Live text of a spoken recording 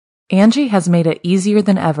Angie has made it easier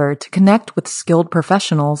than ever to connect with skilled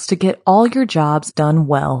professionals to get all your jobs done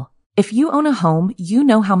well. If you own a home, you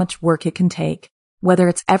know how much work it can take, whether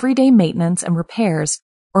it's everyday maintenance and repairs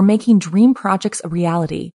or making dream projects a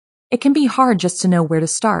reality. It can be hard just to know where to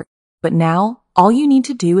start, but now all you need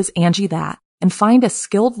to do is Angie that and find a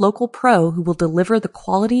skilled local pro who will deliver the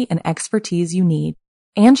quality and expertise you need.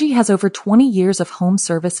 Angie has over 20 years of home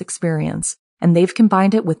service experience, and they've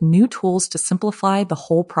combined it with new tools to simplify the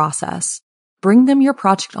whole process. Bring them your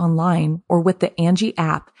project online or with the Angie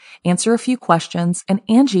app, answer a few questions, and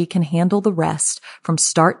Angie can handle the rest from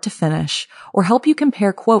start to finish, or help you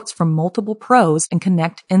compare quotes from multiple pros and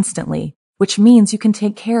connect instantly, which means you can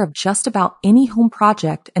take care of just about any home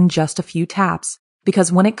project in just a few taps.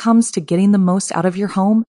 Because when it comes to getting the most out of your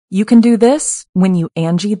home, you can do this when you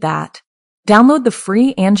Angie that. Download the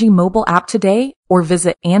free Angie mobile app today or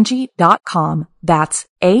visit Angie.com. That's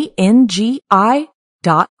ANGI.com.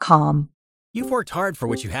 You've worked hard for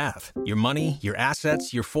what you have. Your money, your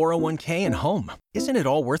assets, your 401k, and home. Isn't it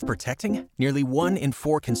all worth protecting? Nearly 1 in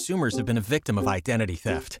 4 consumers have been a victim of identity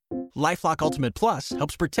theft. LifeLock Ultimate Plus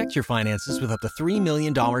helps protect your finances with up to $3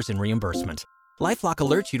 million in reimbursement. LifeLock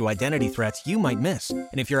alerts you to identity threats you might miss. And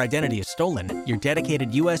if your identity is stolen, your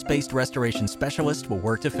dedicated U.S.-based restoration specialist will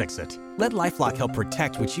work to fix it. Let LifeLock help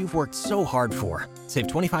protect what you've worked so hard for. Save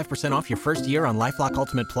 25% off your first year on LifeLock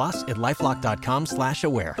Ultimate Plus at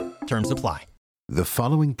LifeLock.com/aware. Terms apply. The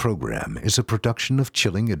following program is a production of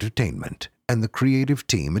Chilling Entertainment and the creative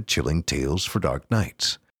team at Chilling Tales for Dark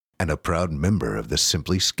Nights, and a proud member of the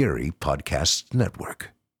Simply Scary Podcasts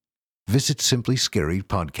Network. Visit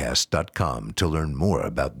simplyscarypodcast.com to learn more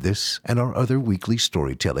about this and our other weekly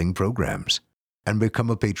storytelling programs, and become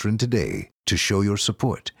a patron today to show your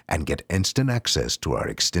support and get instant access to our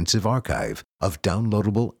extensive archive of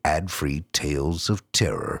downloadable ad-free tales of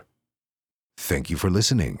terror. Thank you for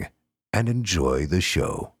listening and enjoy the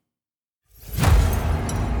show.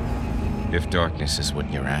 If darkness is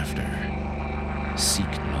what you're after,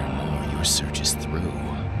 seek no more, your search is through.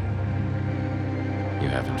 You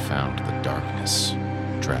haven't found the darkness,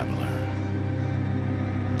 traveler.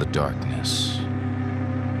 The darkness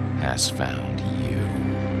has found you.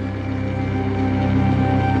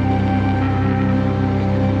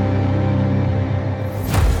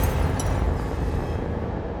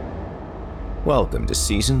 Welcome to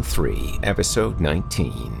Season 3, Episode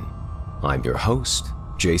 19. I'm your host,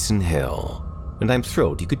 Jason Hill, and I'm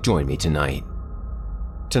thrilled you could join me tonight.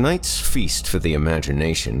 Tonight's feast for the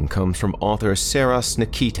imagination comes from author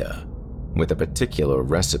S3E19, with a particular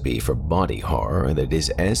recipe for body horror that is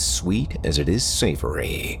as sweet as it is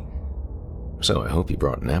savory. So I hope you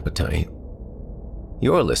brought an appetite.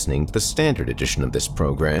 You're listening to the standard edition of this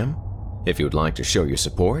program. If you would like to show your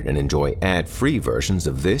support and enjoy ad-free versions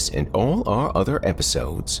of this and all our other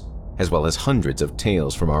episodes, as well as hundreds of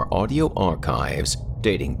tales from our audio archives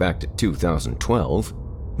dating back to 2012,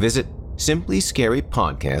 visit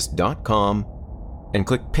simplyscarypodcast.com and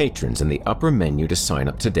click Patrons in the upper menu to sign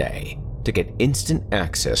up today to get instant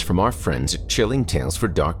access from our friends at Chilling Tales for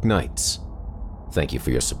Dark Nights. Thank you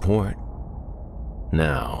for your support.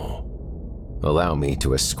 Now, allow me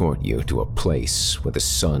to escort you to a place where the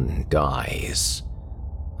sun dies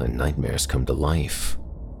and nightmares come to life,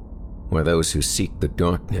 where those who seek the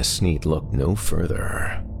darkness need look no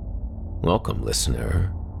further. Welcome,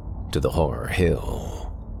 listener, to the Horror Hill.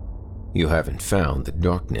 You haven't found the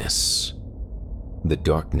darkness. The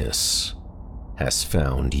darkness has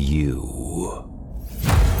found you.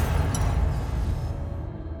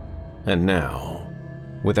 And now,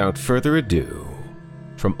 without further ado,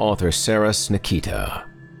 from author S3E19,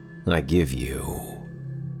 I give you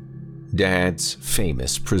Dad's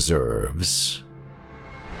Famous Preserves.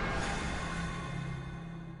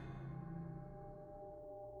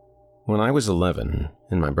 When I was 11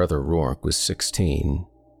 and my brother Rourke was 16,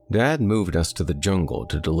 Dad moved us to the jungle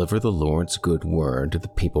to deliver the Lord's good word to the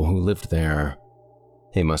people who lived there.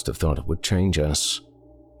 He must have thought it would change us,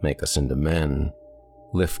 make us into men,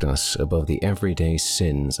 lift us above the everyday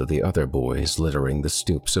sins of the other boys littering the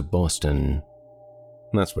stoops of Boston.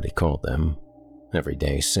 That's what he called them,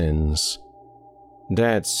 everyday sins.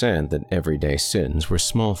 Dad said that everyday sins were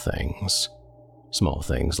small things. Small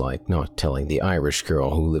things like not telling the Irish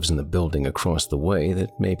girl who lives in the building across the way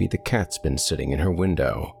that maybe the cat's been sitting in her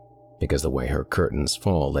window, because the way her curtains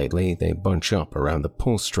fall lately, they bunch up around the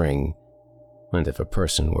pull string. And if a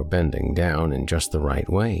person were bending down in just the right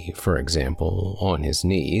way, for example, on his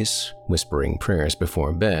knees, whispering prayers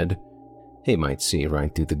before bed, he might see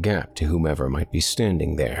right through the gap to whomever might be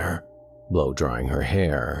standing there, blow-drying her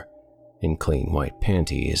hair, in clean white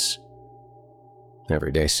panties.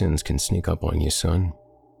 Everyday sins can sneak up on you, son,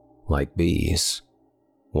 like bees.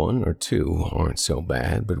 One or two aren't so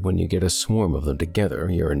bad, but when you get a swarm of them together,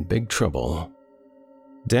 you're in big trouble.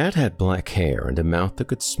 Dad had black hair and a mouth that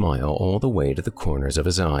could smile all the way to the corners of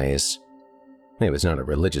his eyes. He was not a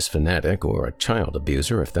religious fanatic or a child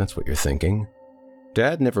abuser, if that's what you're thinking.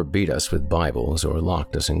 Dad never beat us with Bibles or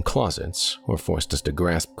locked us in closets or forced us to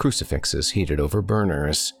grasp crucifixes heated over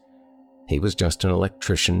burners. He was just an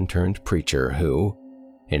electrician turned preacher who,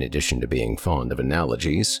 in addition to being fond of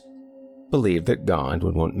analogies, believed that God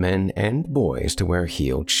would want men and boys to wear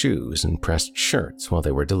heeled shoes and pressed shirts while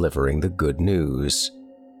they were delivering the good news.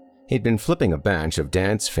 He'd been flipping a batch of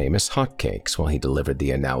Dad's famous hotcakes while he delivered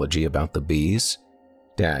the analogy about the bees.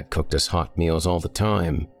 Dad cooked us hot meals all the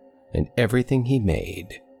time, and everything he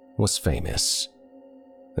made was famous.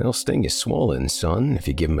 They'll sting you swollen, son, if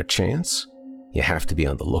you give them a chance. You have to be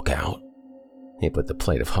on the lookout. He put the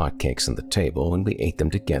plate of hotcakes on the table and we ate them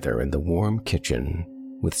together in the warm kitchen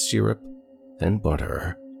with syrup and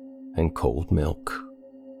butter and cold milk.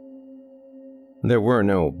 There were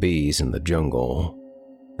no bees in the jungle.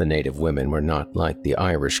 The native women were not like the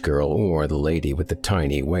Irish girl or the lady with the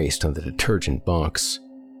tiny waist on the detergent box.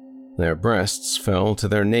 Their breasts fell to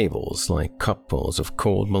their navels like cupfuls of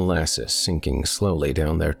cold molasses sinking slowly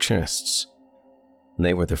down their chests.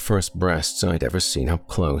 They were the first breasts I'd ever seen up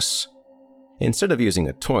close. Instead of using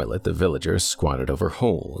a toilet, the villagers squatted over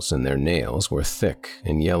holes, and their nails were thick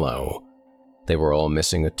and yellow. They were all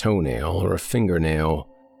missing a toenail or a fingernail,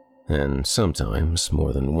 and sometimes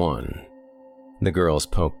more than one. The girls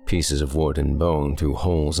poked pieces of wood and bone through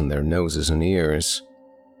holes in their noses and ears,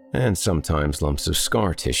 and sometimes lumps of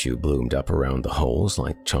scar tissue bloomed up around the holes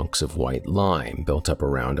like chunks of white lime built up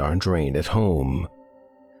around our drain at home.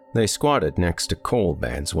 They squatted next to coal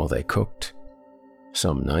beds while they cooked.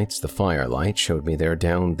 Some nights the firelight showed me their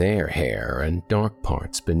down there hair and dark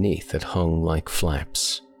parts beneath that hung like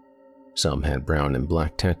flaps. Some had brown and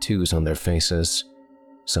black tattoos on their faces.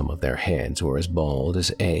 Some of their heads were as bald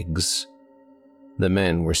as eggs. The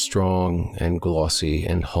men were strong and glossy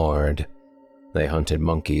and hard. They hunted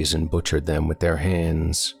monkeys and butchered them with their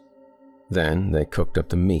hands. Then they cooked up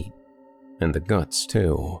the meat, and the guts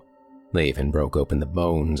too. They even broke open the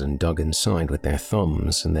bones and dug inside with their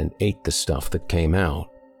thumbs and then ate the stuff that came out.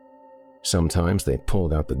 Sometimes they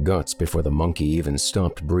pulled out the guts before the monkey even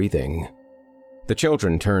stopped breathing. The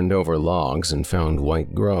children turned over logs and found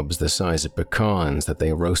white grubs the size of pecans that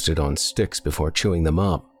they roasted on sticks before chewing them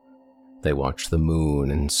up. They watched the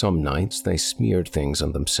moon, and some nights they smeared things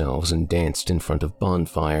on themselves and danced in front of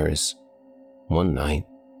bonfires. One night,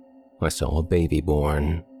 I saw a baby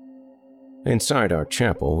born. Inside our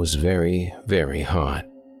chapel was very, very hot.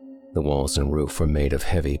 The walls and roof were made of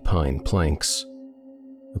heavy pine planks.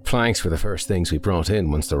 The planks were the first things we brought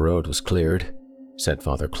in once the road was cleared, said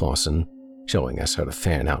Father Clausen, showing us how to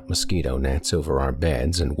fan out mosquito nets over our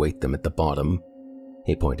beds and weight them at the bottom.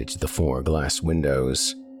 He pointed to the 4 glass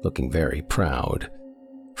windows, looking very proud.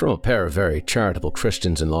 From a pair of very charitable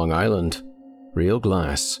Christians in Long Island. Real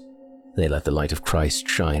glass. They let the light of Christ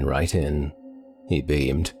shine right in. He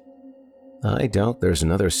beamed. I doubt there's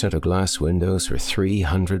another set of glass windows for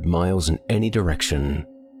 300 miles in any direction.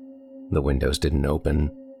 The windows didn't open.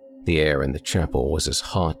 The air in the chapel was as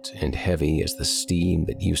hot and heavy as the steam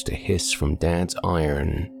that used to hiss from Dad's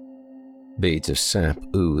iron. Beads of sap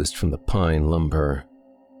oozed from the pine lumber,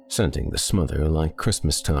 scenting the smother like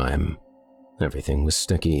Christmas time. Everything was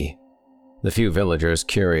sticky. The few villagers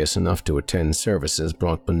curious enough to attend services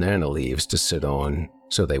brought banana leaves to sit on,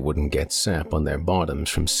 so they wouldn't get sap on their bottoms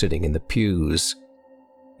from sitting in the pews.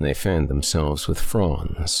 They fanned themselves with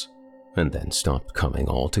fronds, and then stopped coming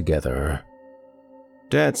altogether.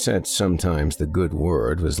 Dad said sometimes the good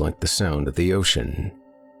word was like the sound of the ocean.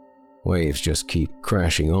 Waves just keep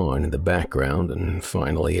crashing on in the background, and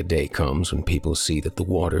finally a day comes when people see that the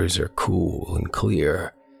waters are cool and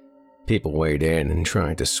clear. People wade in and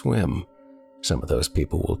try to swim. Some of those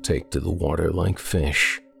people will take to the water like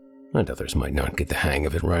fish, and others might not get the hang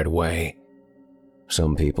of it right away.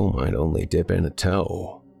 Some people might only dip in a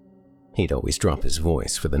toe. He'd always drop his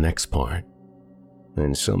voice for the next part.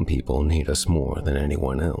 And some people need us more than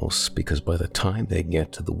anyone else, because by the time they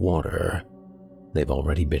get to the water, they've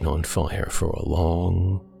already been on fire for a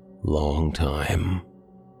long, long time.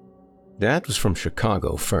 Dad was from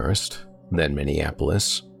Chicago first, then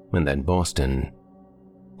Minneapolis, and then Boston.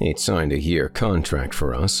 He'd signed a year contract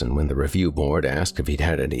for us, and when the review board asked if he'd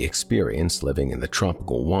had any experience living in the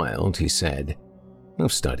tropical wild, he said,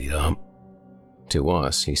 I've studied up. To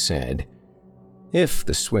us, he said, if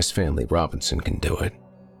the Swiss Family Robinson can do it,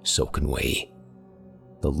 so can we.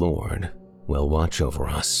 The Lord will watch over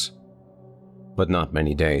us. But not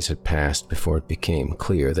many days had passed before it became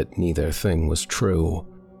clear that neither thing was true.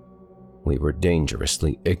 We were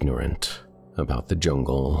dangerously ignorant about the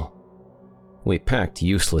jungle. We packed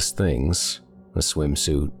useless things, a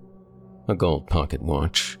swimsuit, a gold pocket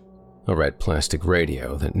watch, a red plastic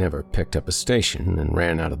radio that never picked up a station and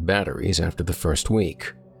ran out of batteries after the first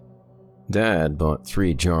week. Dad bought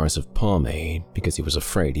 3 jars of pomade because he was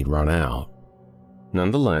afraid he'd run out.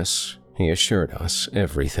 Nonetheless, he assured us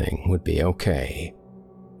everything would be okay.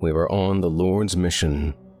 We were on the Lord's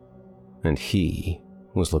mission, and He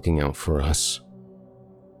was looking out for us.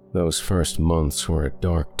 Those first months were a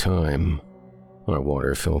dark time. Our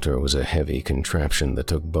water filter was a heavy contraption that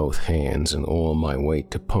took both hands and all my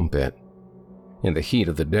weight to pump it. In the heat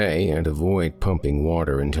of the day, I'd avoid pumping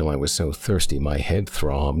water until I was so thirsty my head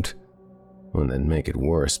throbbed, and then make it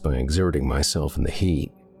worse by exerting myself in the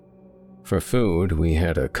heat. For food, we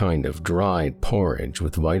had a kind of dried porridge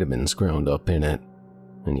with vitamins ground up in it,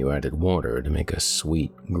 and you added water to make a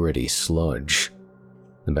sweet, gritty sludge.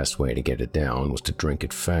 The best way to get it down was to drink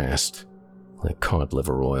it fast, like cod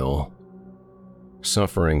liver oil.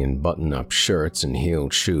 Suffering in button-up shirts and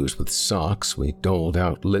heeled shoes with socks, we doled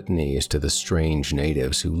out litanies to the strange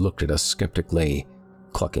natives who looked at us skeptically,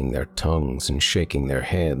 clucking their tongues and shaking their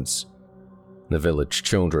heads. The village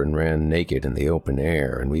children ran naked in the open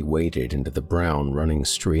air, and we waded into the brown running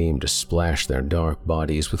stream to splash their dark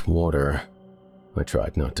bodies with water. I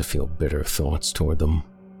tried not to feel bitter thoughts toward them.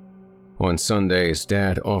 On Sundays,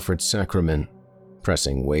 Dad offered sacrament,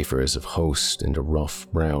 pressing wafers of host into rough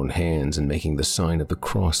brown hands and making the sign of the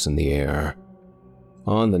cross in the air.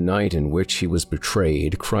 On the night in which he was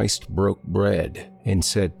betrayed, Christ broke bread and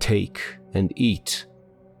said, "Take and eat.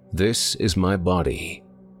 This is my body,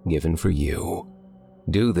 given for you.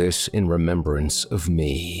 Do this in remembrance of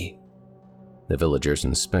me." The villagers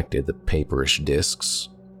inspected the paperish discs,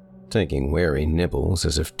 taking wary nibbles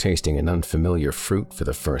as if tasting an unfamiliar fruit for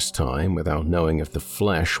the first time without knowing if the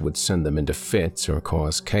flesh would send them into fits or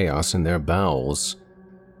cause chaos in their bowels.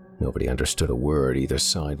 Nobody understood a word either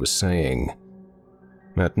side was saying.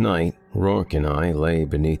 At night, Rourke and I lay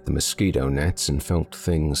beneath the mosquito nets and felt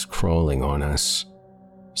things crawling on us,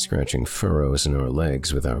 scratching furrows in our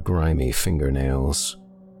legs with our grimy fingernails.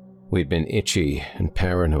 We'd been itchy and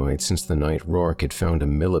paranoid since the night Rourke had found a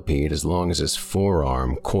millipede as long as his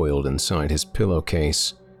forearm coiled inside his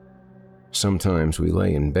pillowcase. Sometimes we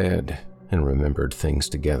lay in bed and remembered things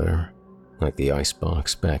together, like the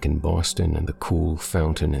icebox back in Boston and the cool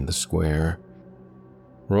fountain in the square.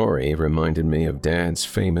 Rory reminded me of Dad's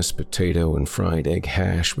famous potato and fried egg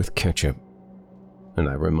hash with ketchup, and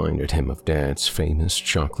I reminded him of Dad's famous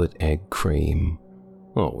chocolate egg cream,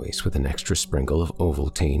 always with an extra sprinkle of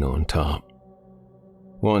Ovaltine on top.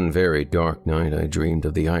 One very dark night I dreamed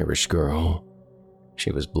of the Irish girl.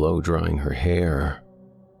 She was blow-drying her hair.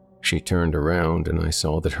 She turned around and I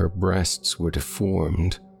saw that her breasts were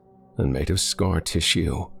deformed and made of scar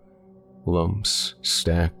tissue, lumps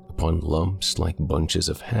stacked upon lumps like bunches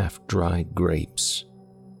of half-dried grapes.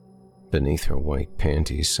 Beneath her white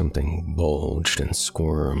panties something bulged and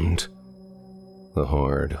squirmed. The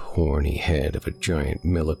hard, horny head of a giant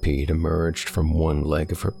millipede emerged from one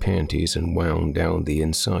leg of her panties and wound down the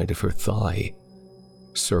inside of her thigh,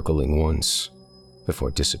 circling once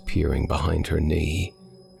before disappearing behind her knee.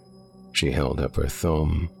 She held up her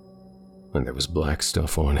thumb, and there was black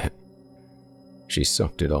stuff on it. She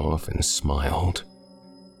sucked it off and smiled,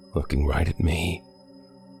 looking right at me,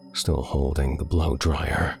 still holding the blow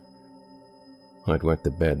dryer. I'd wet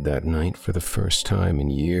the bed that night for the first time in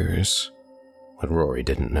years, but Rory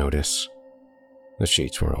didn't notice. The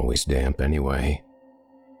sheets were always damp anyway,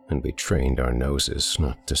 and we trained our noses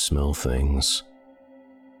not to smell things.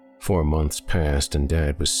 4 months passed and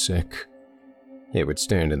Dad was sick. He would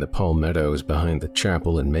stand in the palmettos behind the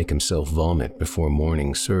chapel and make himself vomit before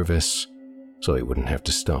morning service, so he wouldn't have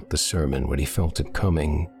to stop the sermon when he felt it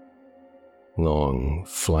coming. Long,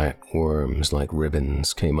 flat worms like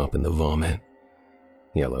ribbons came up in the vomit.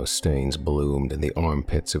 Yellow stains bloomed in the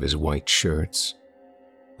armpits of his white shirts,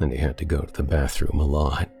 and he had to go to the bathroom a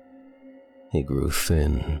lot. He grew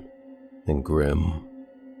thin and grim.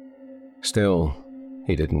 Still,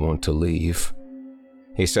 he didn't want to leave.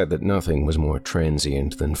 He said that nothing was more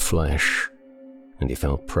transient than flesh, and he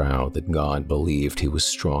felt proud that God believed he was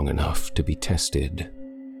strong enough to be tested.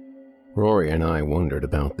 Rory and I wondered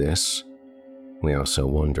about this. We also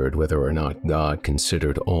wondered whether or not God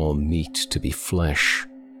considered all meat to be flesh.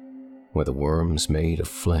 Were the worms made of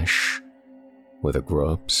flesh? Were the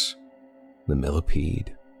grubs, the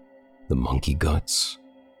millipede, the monkey guts?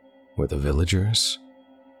 Were the villagers?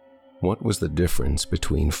 What was the difference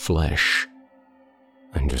between flesh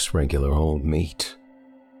and just regular old meat?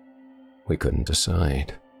 We couldn't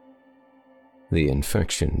decide. The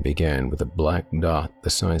infection began with a black dot the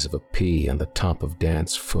size of a pea on the top of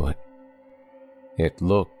Dad's foot. It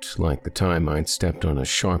looked like the time I'd stepped on a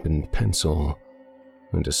sharpened pencil,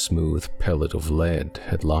 and a smooth pellet of lead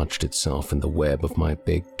had lodged itself in the web of my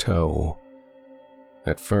big toe.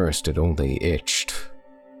 At first, it only itched.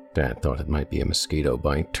 Dad thought it might be a mosquito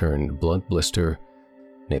bite turned blood blister.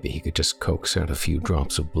 Maybe he could just coax out a few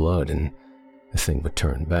drops of blood and the thing would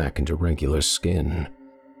turn back into regular skin.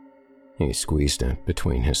 He squeezed it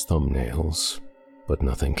between his thumbnails, but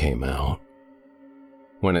nothing came out.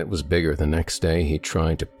 When it was bigger the next day, he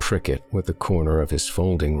tried to prick it with the corner of his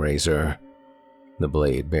folding razor. The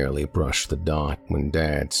blade barely brushed the dot when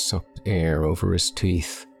Dad sucked air over his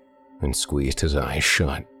teeth and squeezed his eyes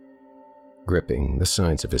shut, gripping the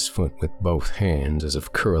sides of his foot with both hands as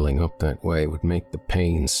if curling up that way would make the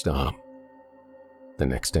pain stop. The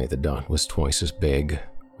next day the dot was twice as big,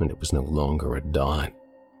 and it was no longer a dot.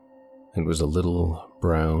 It was a little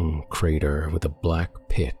brown crater with a black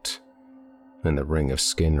pit, and the ring of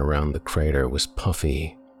skin around the crater was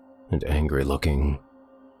puffy and angry-looking.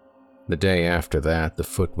 The day after that, the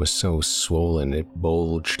foot was so swollen it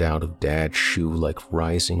bulged out of Dad's shoe like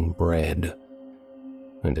rising bread.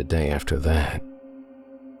 And a day after that,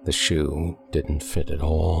 the shoe didn't fit at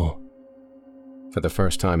all. For the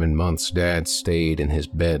first time in months, Dad stayed in his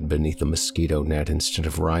bed beneath the mosquito net instead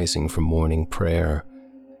of rising from morning prayer.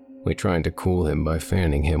 We tried to cool him by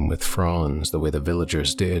fanning him with fronds the way the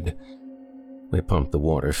villagers did. We pumped the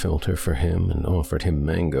water filter for him and offered him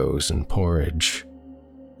mangoes and porridge.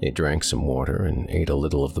 He drank some water and ate a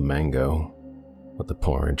little of the mango, but the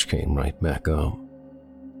porridge came right back up.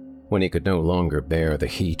 When he could no longer bear the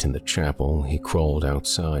heat in the chapel, he crawled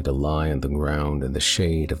outside to lie on the ground in the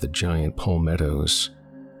shade of the giant palmettos.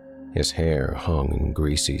 His hair hung in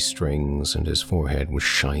greasy strings and his forehead was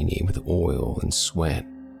shiny with oil and sweat.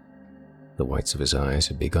 The whites of his eyes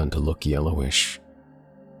had begun to look yellowish.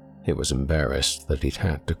 He was embarrassed that he'd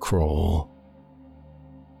had to crawl.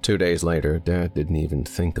 2 days later, Dad didn't even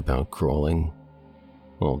think about crawling.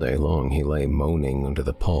 All day long he lay moaning under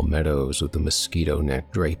the palmettos with the mosquito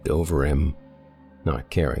net draped over him, not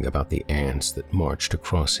caring about the ants that marched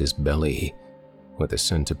across his belly, or the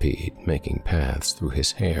centipede making paths through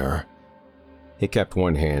his hair. He kept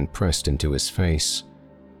one hand pressed into his face,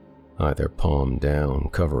 either palm down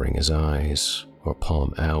covering his eyes, or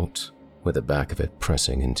palm out, with the back of it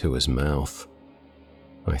pressing into his mouth.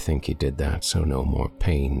 I think he did that so no more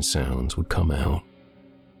pain sounds would come out.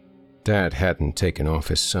 Dad hadn't taken off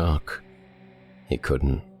his sock. He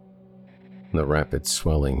couldn't. The rapid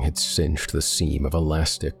swelling had cinched the seam of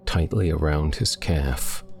elastic tightly around his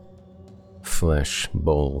calf. Flesh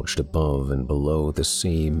bulged above and below the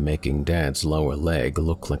seam, making Dad's lower leg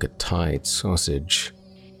look like a tied sausage.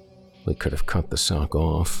 We could have cut the sock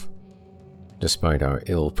off. Despite our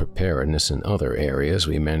ill-preparedness in other areas,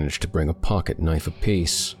 we managed to bring a pocket knife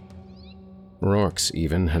apiece. Rourke's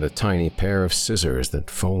even had a tiny pair of scissors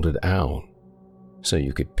that folded out, so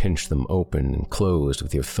you could pinch them open and closed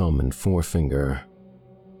with your thumb and forefinger.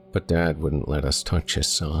 But Dad wouldn't let us touch his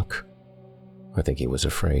sock. I think he was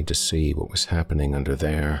afraid to see what was happening under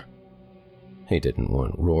there. He didn't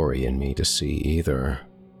want Rory and me to see either,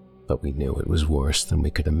 but we knew it was worse than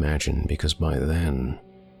we could imagine because by then,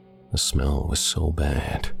 the smell was so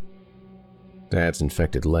bad. Dad's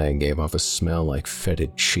infected leg gave off a smell like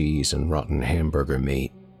fetid cheese and rotten hamburger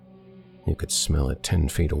meat. You could smell it 10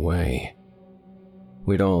 feet away.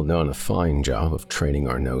 We'd all done a fine job of training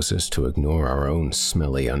our noses to ignore our own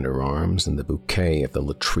smelly underarms and the bouquet at the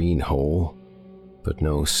latrine hole, but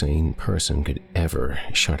no sane person could ever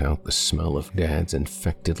shut out the smell of Dad's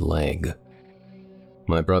infected leg.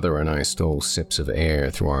 My brother and I stole sips of air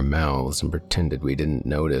through our mouths and pretended we didn't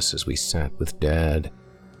notice as we sat with Dad,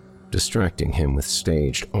 distracting him with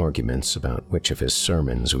staged arguments about which of his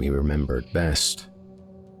sermons we remembered best.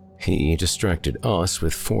 He distracted us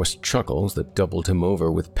with forced chuckles that doubled him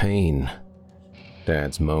over with pain.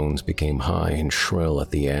 Dad's moans became high and shrill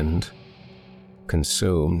at the end.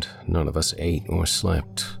 Consumed, none of us ate or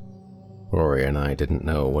slept. Rory and I didn't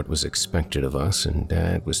know what was expected of us, and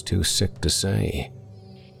Dad was too sick to say.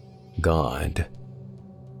 God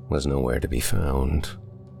was nowhere to be found.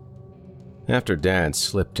 After Dad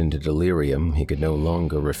slipped into delirium, he could no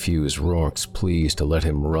longer refuse Rourke's pleas to let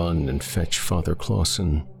him run and fetch Father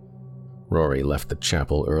Clausen. Rory left the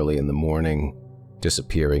chapel early in the morning,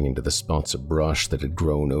 disappearing into the spots of brush that had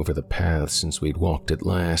grown over the path since we'd walked it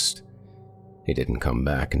last. He didn't come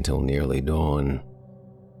back until nearly dawn.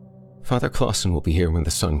 "Father Clausen will be here when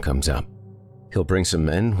the sun comes up," He'll bring some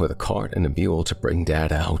men with a cart and a mule to bring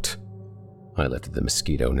Dad out. I lifted the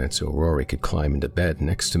mosquito net so Rory could climb into bed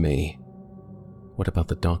next to me. What about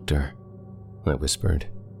the doctor? I whispered.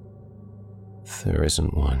 There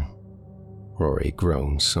isn't one. Rory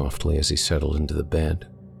groaned softly as he settled into the bed.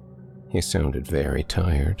 He sounded very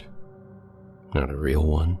tired. Not a real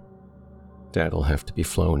one. Dad'll have to be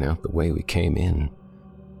flown out the way we came in.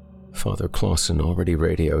 Father Clausen already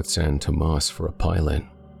radioed San Tomas for a pilot.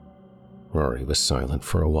 Rory was silent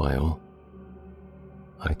for a while.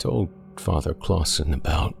 I told Father Clausen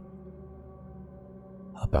about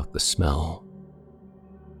the smell.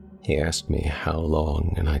 He asked me how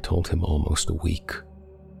long, and I told him almost a week.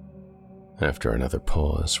 After another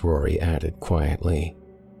pause, Rory added quietly,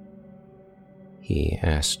 he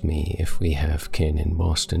asked me if we have kin in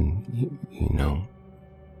Boston, you know,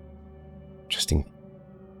 just in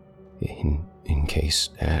case,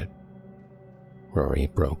 Dad. Rory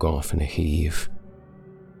broke off in a heave.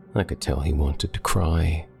 I could tell he wanted to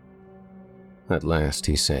cry. At last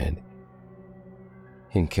he said,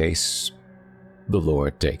 in case the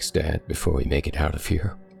Lord takes Dad before we make it out of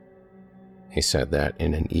here. He said that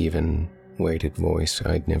in an even, weighted voice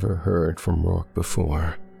I'd never heard from Rourke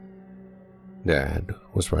before. Dad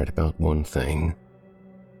was right about one thing.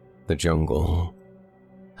 The jungle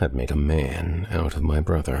had made a man out of my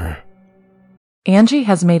brother. Angie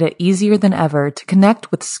has made it easier than ever to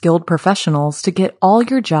connect with skilled professionals to get all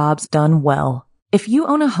your jobs done well. If you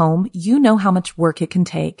own a home, you know how much work it can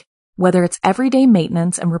take, whether it's everyday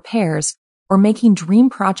maintenance and repairs or making dream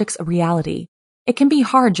projects a reality. It can be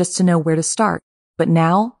hard just to know where to start, but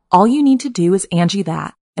now all you need to do is Angie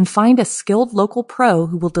that and find a skilled local pro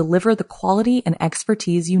who will deliver the quality and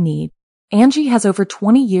expertise you need. Angie has over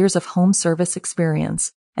 20 years of home service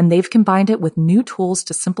experience, and they've combined it with new tools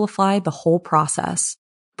to simplify the whole process.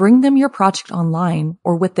 Bring them your project online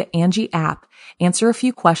or with the Angie app, answer a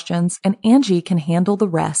few questions, and Angie can handle the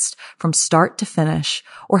rest from start to finish,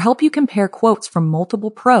 or help you compare quotes from multiple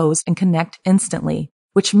pros and connect instantly,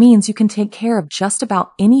 which means you can take care of just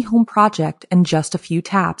about any home project in just a few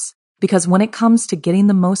taps. Because when it comes to getting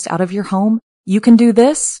the most out of your home, you can do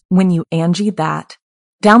this when you Angie that.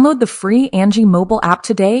 Download the free Angie mobile app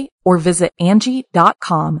today or visit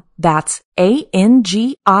Angie.com. That's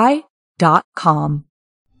ANGI.com.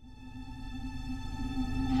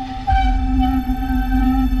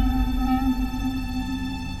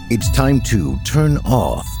 It's time to turn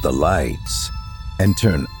off the lights and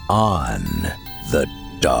turn on the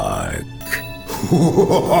dark.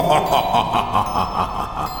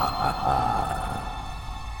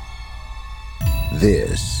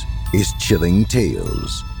 This is Chilling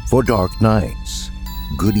Tales for Dark Nights.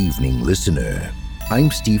 Good evening, listener.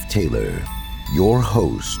 I'm Steve Taylor, your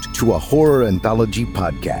host to a horror anthology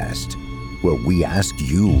podcast where we ask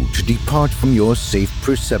you to depart from your safe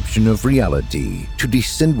perception of reality to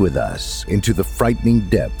descend with us into the frightening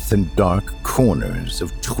depths and dark corners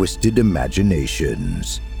of twisted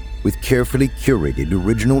imaginations. With carefully curated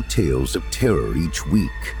original tales of terror each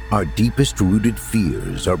week, our deepest-rooted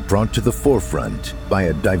fears are brought to the forefront by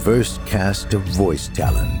a diverse cast of voice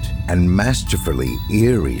talent and masterfully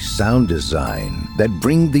eerie sound design that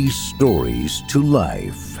bring these stories to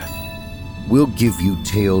life. We'll give you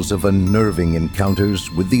tales of unnerving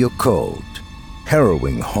encounters with the occult,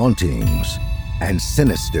 harrowing hauntings, and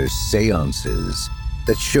sinister seances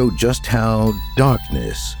that show just how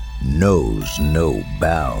darkness knows no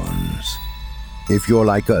bounds. If you're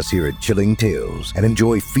like us here at Chilling Tales and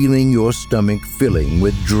enjoy feeling your stomach filling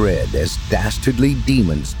with dread as dastardly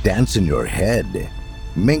demons dance in your head,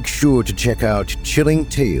 make sure to check out Chilling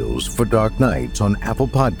Tales for Dark Nights on Apple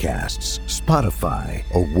Podcasts, Spotify,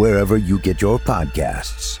 or wherever you get your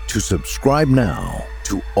podcasts. To subscribe now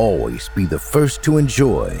to always be the first to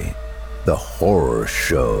enjoy the horror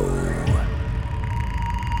show.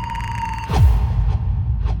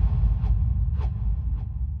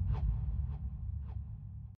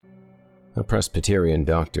 A Presbyterian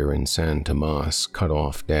doctor in San Tomas cut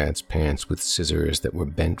off Dad's pants with scissors that were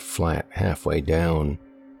bent flat halfway down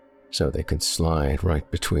so they could slide right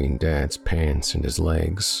between Dad's pants and his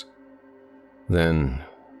legs. Then,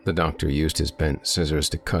 the doctor used his bent scissors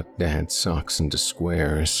to cut Dad's socks into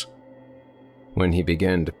squares. When he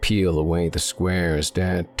began to peel away the squares,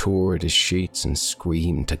 Dad tore at his sheets and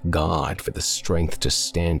screamed to God for the strength to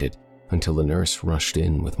stand it until the nurse rushed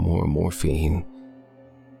in with more morphine.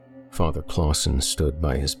 Father Clausen stood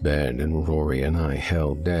by his bed, and Rory and I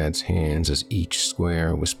held Dad's hands as each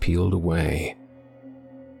square was peeled away.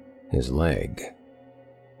 His leg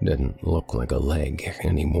didn't look like a leg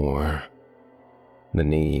anymore. The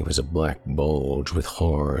knee was a black bulge with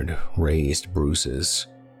hard, raised bruises.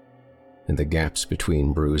 and the gaps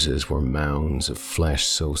between bruises were mounds of flesh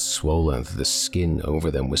so swollen that the skin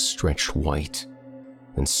over them was stretched white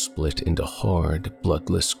and split into hard,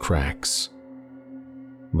 bloodless cracks.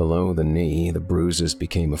 Below the knee, the bruises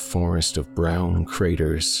became a forest of brown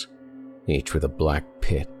craters, each with a black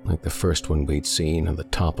pit like the first one we'd seen on the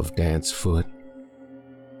top of Dad's foot,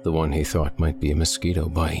 the one he thought might be a mosquito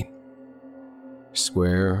bite.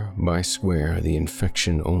 Square by square, the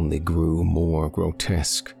infection only grew more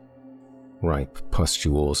grotesque. Ripe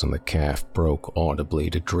pustules on the calf broke audibly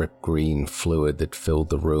to drip green fluid that filled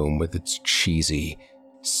the room with its cheesy,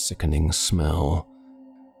 sickening smell.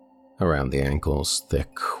 Around the ankles,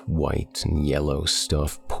 thick, white, and yellow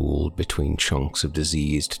stuff pooled between chunks of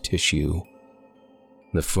diseased tissue.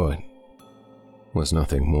 The foot was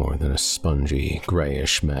nothing more than a spongy,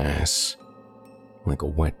 grayish mass, like a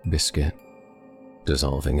wet biscuit,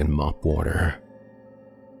 dissolving in mop water.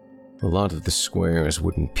 A lot of the squares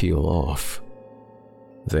wouldn't peel off.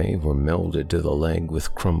 They were melded to the leg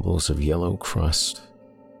with crumbles of yellow crust,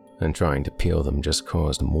 and trying to peel them just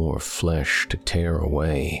caused more flesh to tear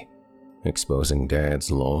away, exposing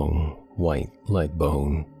Dad's long, white leg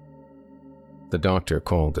bone. The doctor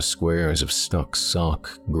called the squares of stuck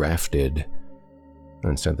sock grafted,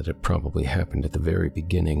 and said that it probably happened at the very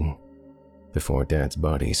beginning, before Dad's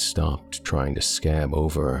body stopped trying to scab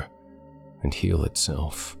over and heal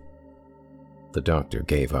itself. The doctor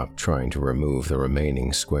gave up trying to remove the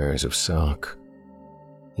remaining squares of sock.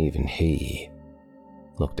 Even he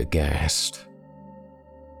looked aghast.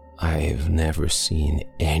 "I've never seen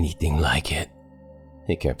anything like it,"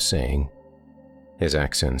 he kept saying. His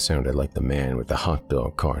accent sounded like the man with the hot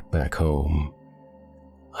dog cart back home.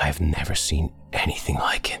 "I've never seen anything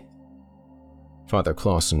like it." Father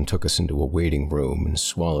Clausen took us into a waiting room and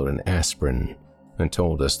swallowed an aspirin and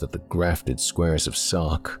told us that the grafted squares of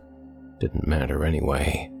sock didn't matter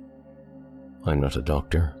anyway. "I'm not a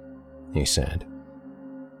doctor," he said,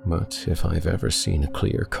 "but if I've ever seen a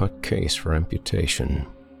clear-cut case for amputation,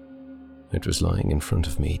 it was lying in front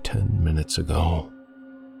of me 10 minutes ago."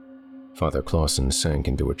 Father Clausen sank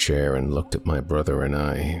into a chair and looked at my brother and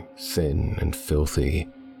I, thin and filthy,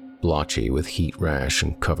 blotchy with heat rash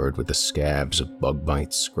and covered with the scabs of bug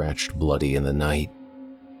bites scratched bloody in the night.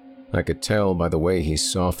 I could tell by the way he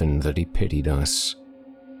softened that he pitied us.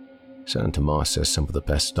 "San Tomas has some of the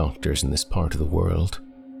best doctors in this part of the world,"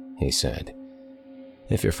 he said.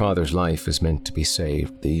 "If your father's life is meant to be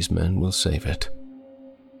saved, these men will save it."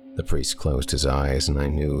 The priest closed his eyes and I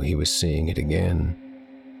knew he was seeing it again.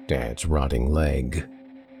 Dad's rotting leg.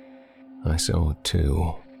 I saw it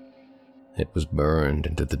too. It was burned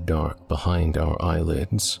into the dark behind our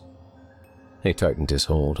eyelids. He tightened his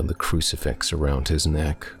hold on the crucifix around his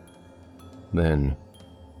neck. Then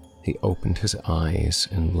he opened his eyes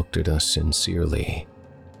and looked at us sincerely.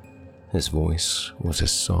 His voice was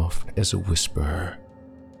as soft as a whisper.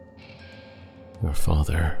 "Your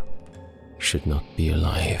father should not be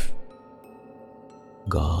alive.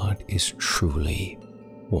 God is truly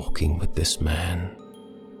walking with this man."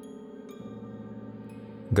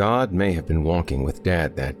 God may have been walking with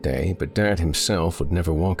Dad that day, but Dad himself would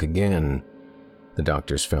never walk again. The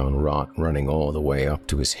doctors found rot running all the way up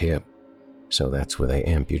to his hip, so that's where they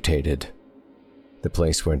amputated. The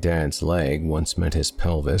place where Dad's leg once met his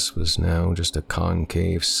pelvis was now just a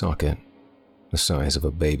concave socket, the size of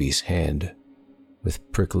a baby's head,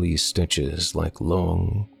 with prickly stitches like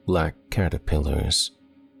long, black caterpillars,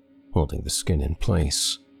 holding the skin in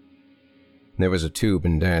place. There was a tube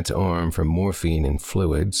in Dad's arm for morphine and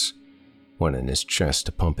fluids, one in his chest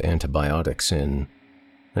to pump antibiotics in,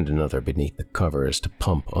 and another beneath the covers to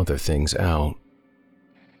pump other things out.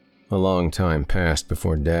 A long time passed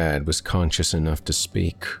before Dad was conscious enough to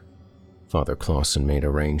speak. Father Clausen made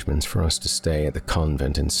arrangements for us to stay at the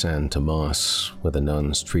convent in San Tomas, where the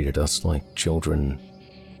nuns treated us like children.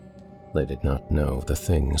 They did not know the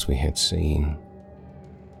things we had seen.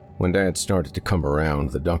 When Dad started to come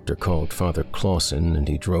around, the doctor called Father Clausen and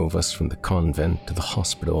he drove us from the convent to the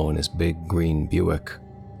hospital in his big green Buick.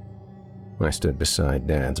 I stood beside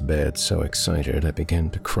Dad's bed so excited I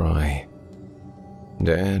began to cry.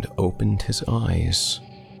 Dad opened his eyes,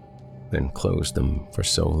 then closed them for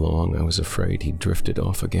so long I was afraid he drifted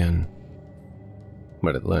off again.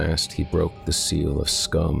 But at last he broke the seal of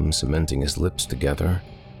scum cementing his lips together,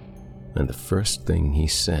 and the first thing he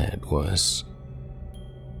said was,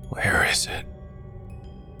 "Where is it?"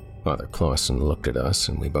 Father Clausen looked at us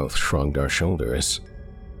and we both shrugged our shoulders.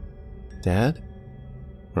 "Dad?"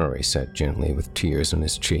 Rory said gently with tears on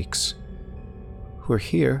his cheeks. "We're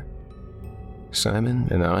here. Simon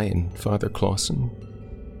and I and Father Clausen.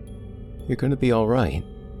 You're going to be all right."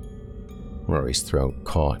 Rory's throat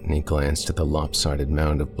caught and he glanced at the lopsided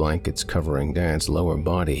mound of blankets covering Dad's lower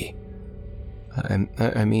body.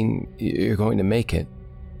 I mean, you're going to make it.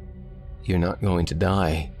 You're not going to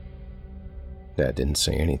die. Dad didn't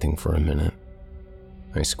say anything for a minute.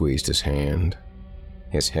 I squeezed his hand.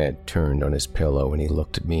 His head turned on his pillow and he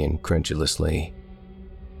looked at me incredulously.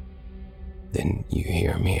 Didn't you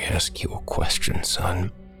hear me ask you a question,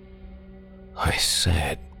 son? I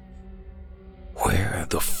said, where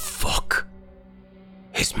the fuck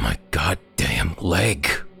is my goddamn leg?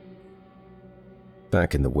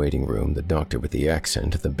 Back in the waiting room, the doctor with the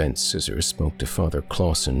accent and the bent scissors spoke to Father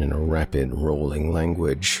Clausen in a rapid, rolling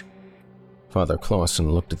language. Father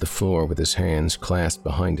Clausen looked at the floor with his hands clasped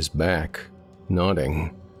behind his back,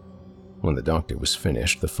 nodding. When the doctor was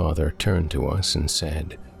finished, the father turned to us and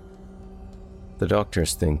said, "The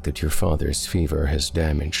doctors think that your father's fever has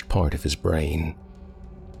damaged part of his brain."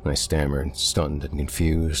 I stammered, stunned and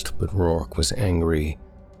confused, but Rourke was angry.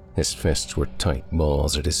 His fists were tight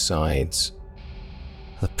balls at his sides.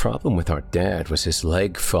 "The problem with our dad was his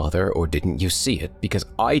leg, Father, or didn't you see it? Because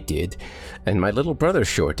I did, and my little brother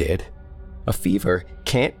sure did. A fever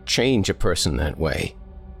can't change a person that way.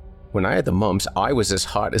 When I had the mumps, I was as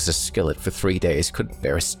hot as a skillet for 3 days, couldn't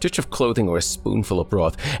bear a stitch of clothing or a spoonful of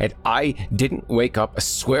broth, and I didn't wake up a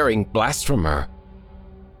swearing blasphemer."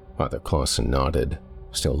 Father Clausen nodded,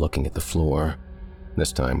 still looking at the floor,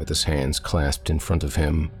 this time with his hands clasped in front of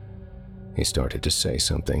him. He started to say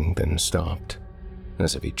something, then stopped,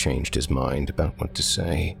 as if he changed his mind about what to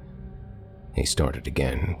say. He started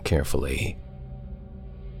again, carefully.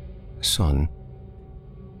 "Son,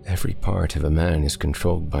 every part of a man is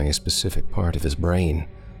controlled by a specific part of his brain.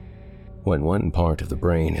 When one part of the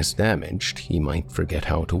brain is damaged, he might forget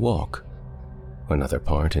how to walk. Another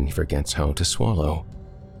part and he forgets how to swallow,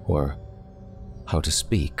 or how to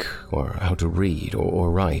speak, or how to read, or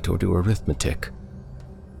write, or do arithmetic.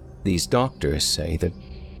 These doctors say that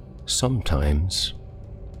sometimes,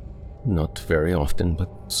 not very often, but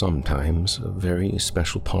sometimes, a very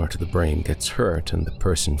special part of the brain gets hurt and the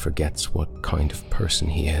person forgets what kind of person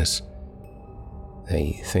he is.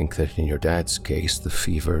 They think that in your dad's case, the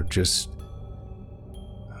fever just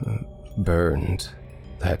burned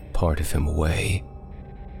that part of him away."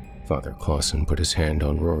 Father Clausen put his hand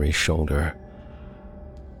on Rory's shoulder.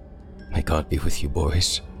 "May God be with you,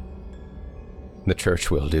 boys. The church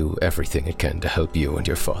will do everything it can to help you and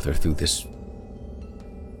your father through this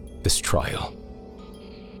trial.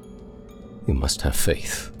 You must have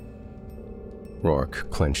faith." Rourke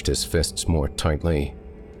clenched his fists more tightly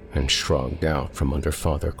and shrugged out from under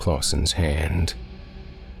Father Clausen's hand.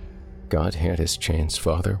 "God had his chance,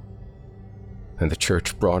 Father, and the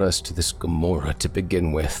church brought us to this Gomorrah to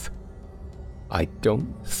begin with. I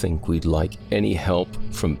don't think we'd like any help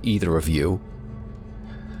from either of you.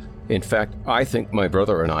 In fact, I think my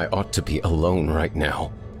brother and I ought to be alone right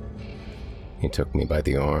now." He took me by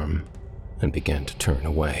the arm and began to turn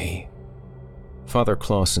away. Father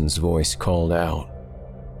Clausen's voice called out,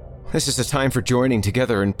 "This is a time for joining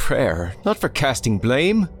together in prayer, not for casting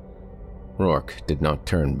blame." Rourke did not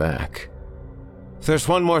turn back. "There's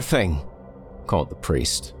one more thing," called the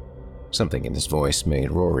priest. Something in his voice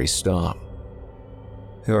made Rory stop.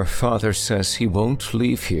 "Your father says he won't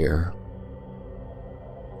leave here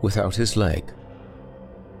without his leg."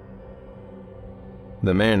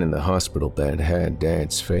 The man in the hospital bed had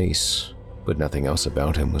Dad's face, but nothing else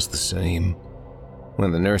about him was the same.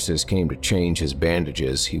 When the nurses came to change his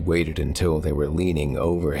bandages, he waited until they were leaning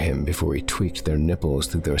over him before he tweaked their nipples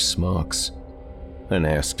through their smocks, and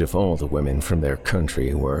asked if all the women from their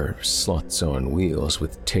country were sluts on wheels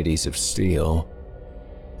with titties of steel.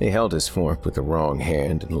 He held his fork with the wrong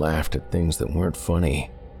hand and laughed at things that weren't funny.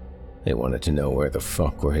 They wanted to know where the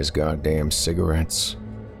fuck were his goddamn cigarettes.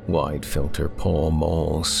 Wide filter Pall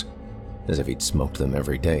Malls, as if he'd smoked them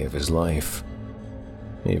every day of his life.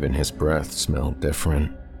 Even his breath smelled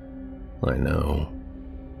different. I know,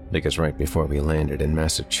 because right before we landed in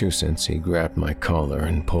Massachusetts, he grabbed my collar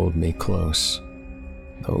and pulled me close.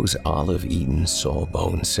 "Those Olive Eden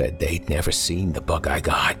sawbones said they'd never seen the bug I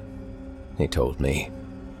got," he told me,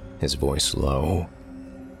 his voice low.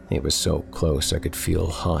 He was so close I could feel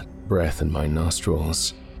hot breath in my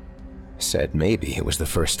nostrils. Said maybe it was the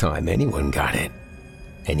first time anyone got it,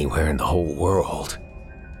 anywhere in the whole world.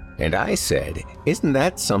 And I said, "Isn't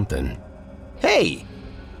that something? Hey,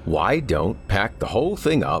 why don't pack the whole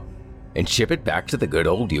thing up and ship it back to the good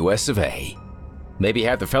old US of A? Maybe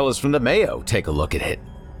have the fellas from the Mayo take a look at it.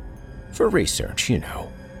 For research, you know,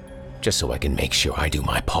 just so I can make sure I do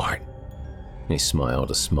my part." He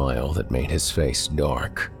smiled a smile that made his face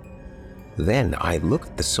dark. Then I looked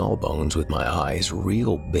at the sawbones with my eyes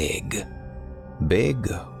real big,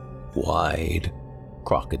 Big, wide,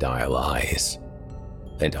 crocodile eyes.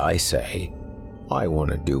 And I say, I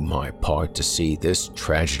want to do my part to see this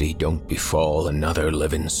tragedy don't befall another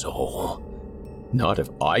living soul. Not if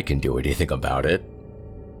I can do anything about it.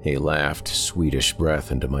 He laughed Swedish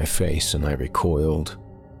breath into my face, and I recoiled.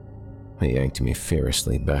 He yanked me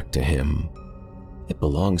fiercely back to him. It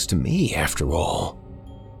belongs to me, after all.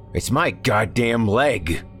 It's my goddamn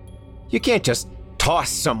leg. You can't just toss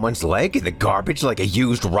someone's leg in the garbage like a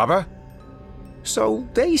used rubber. So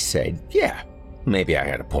they said, yeah, maybe I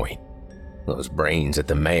had a point. Those brains at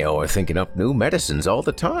the Mayo are thinking up new medicines all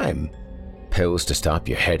the time. Pills to stop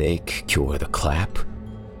your headache, cure the clap.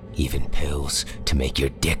 Even pills to make your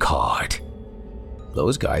dick hard.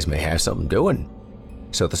 Those guys may have something doing.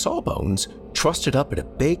 So the Sawbones trussed it up in a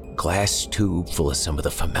big glass tube full of some of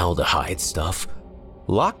the formaldehyde stuff,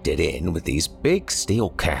 locked it in with these big steel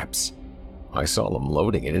caps. I saw them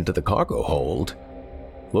loading it into the cargo hold.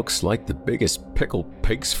 Looks like the biggest pickled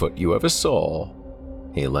pig's foot you ever saw.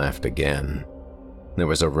 He laughed again. There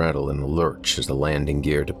was a rattle and a lurch as the landing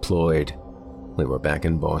gear deployed. We were back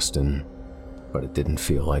in Boston, but it didn't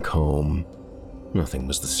feel like home. Nothing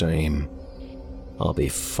was the same. I'll be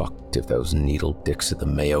fucked if those needle dicks at the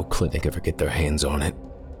Mayo Clinic ever get their hands on it.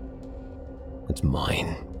 It's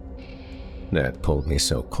mine. Dad pulled me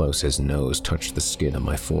so close his nose touched the skin on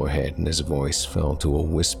my forehead, and his voice fell to a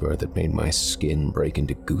whisper that made my skin break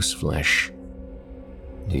into goose flesh.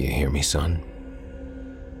 Do you hear me, son?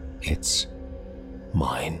 It's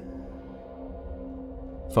mine.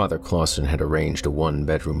 Father Clausen had arranged a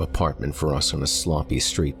one-bedroom apartment for us on a sloppy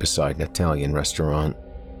street beside an Italian restaurant.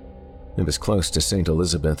 It was close to St.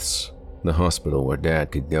 Elizabeth's, the hospital where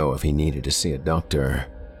Dad could go if he needed to see a doctor.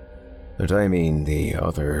 And I mean the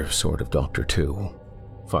other sort of doctor too,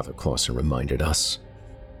 Father Clausen reminded us.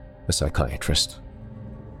 A psychiatrist.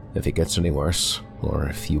 If he gets any worse, or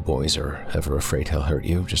if you boys are ever afraid he'll hurt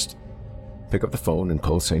you, just pick up the phone and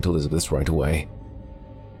call St. Elizabeth's right away.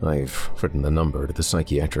 I've written the number to the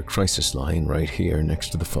psychiatric crisis line right here next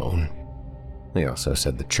to the phone. They also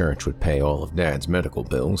said the church would pay all of Dad's medical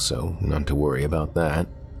bills, so none to worry about that.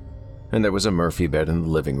 And there was a Murphy bed in the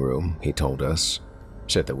living room, he told us.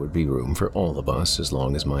 Said there would be room for all of us as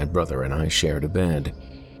long as my brother and I shared a bed.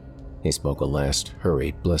 He spoke a last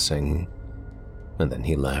hurried blessing, and then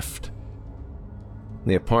he left.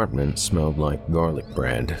 The apartment smelled like garlic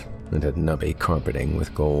bread and had nubby carpeting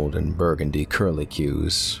with gold and burgundy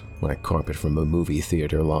curlicues, like carpet from a movie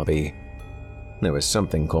theater lobby. There was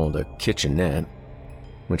something called a kitchenette,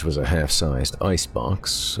 which was a half-sized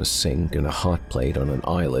icebox, a sink, and a hot plate on an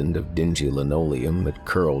island of dingy linoleum that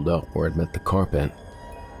curled up where it met the carpet.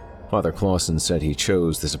 Father Clausen said he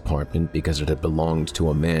chose this apartment because it had belonged to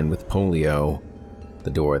a man with polio. The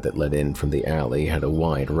door that led in from the alley had a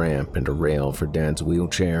wide ramp and a rail for Dad's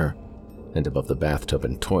wheelchair, and above the bathtub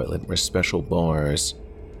and toilet were special bars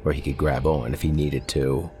where he could grab on if he needed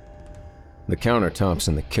to. The countertops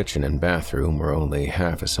in the kitchen and bathroom were only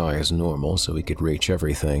half as high as normal, so he could reach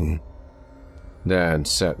everything. Dad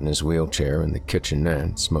sat in his wheelchair in the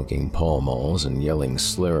kitchenette, smoking Pall Malls and yelling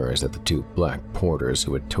slurs at the two black porters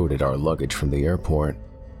who had toted our luggage from the airport.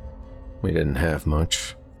 We didn't have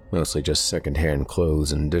much, mostly just second-hand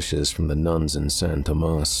clothes and dishes from the nuns in San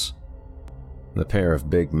Tomas. The pair of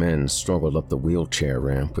big men struggled up the wheelchair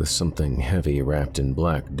ramp with something heavy wrapped in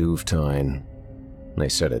black duvetine. They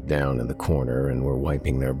set it down in the corner and were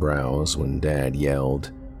wiping their brows when Dad yelled,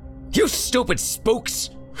 "You stupid spooks!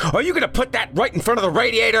 Are you gonna put that right in front of the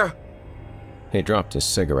radiator?" He dropped his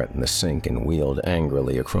cigarette in the sink and wheeled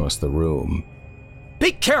angrily across the room.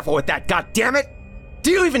 "Be careful with that, goddammit!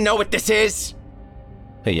 Do you even know what this is?"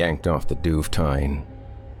 He yanked off the duvetine.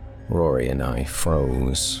 Rory and I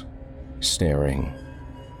froze, staring,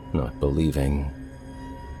 not believing.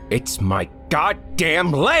 "It's my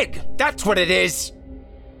goddamn leg! That's what it is!"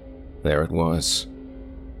 There it was.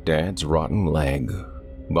 Dad's rotten leg,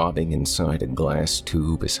 bobbing inside a glass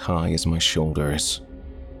tube as high as my shoulders.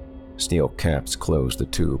 Steel caps closed the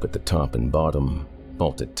tube at the top and bottom,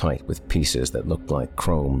 bolted tight with pieces that looked like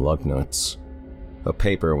chrome lug nuts. A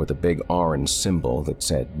paper with a big orange symbol that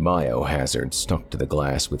said biohazard stuck to the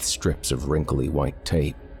glass with strips of wrinkly white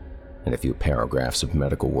tape, and a few paragraphs of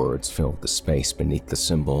medical words filled the space beneath the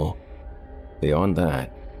symbol. Beyond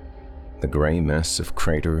that, the gray mess of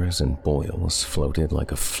craters and boils floated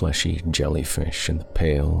like a fleshy jellyfish in the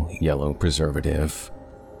pale, yellow preservative.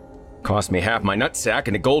 "Cost me half my nutsack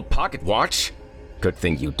and a gold pocket watch. Good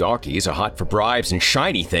thing you darkies are hot for bribes and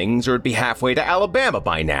shiny things, or it'd be halfway to Alabama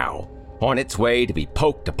by now, on its way to be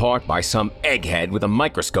poked apart by some egghead with a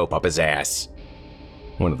microscope up his ass."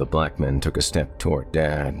 One of the black men took a step toward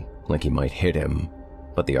Dad, like he might hit him,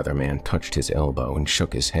 but the other man touched his elbow and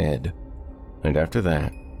shook his head. And after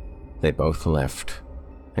that, they both left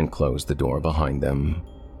and closed the door behind them.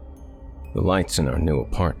 The lights in our new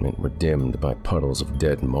apartment were dimmed by puddles of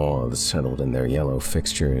dead moths settled in their yellow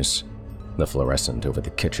fixtures. The fluorescent over the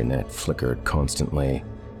kitchenette flickered constantly,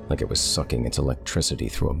 like it was sucking its electricity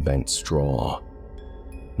through a bent straw.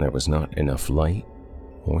 There was not enough light,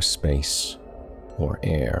 or space, or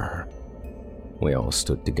air. We all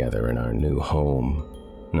stood together in our new home,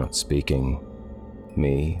 not speaking.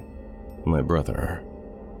 Me, my brother,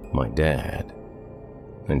 my dad,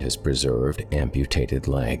 and his preserved amputated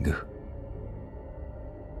leg.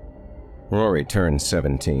 Rory turned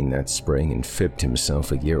 17 that spring and fibbed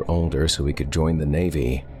himself a year older so he could join the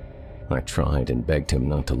Navy. I tried and begged him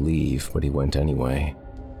not to leave, but he went anyway.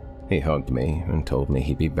 He hugged me and told me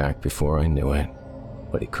he'd be back before I knew it,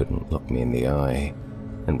 but he couldn't look me in the eye,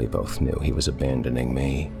 and we both knew he was abandoning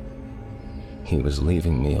me. He was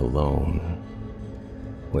leaving me alone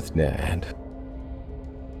with Dad.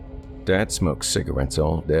 Dad smoked cigarettes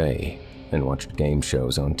all day and watched game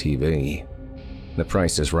shows on TV. The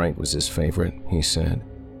Price is Right was his favorite, he said,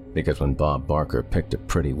 because when Bob Barker picked a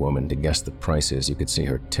pretty woman to guess the prices, you could see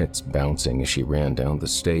her tits bouncing as she ran down the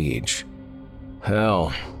stage.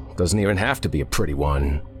 Hell, doesn't even have to be a pretty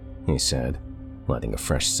one, he said, lighting a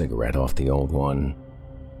fresh cigarette off the old one.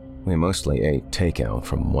 We mostly ate takeout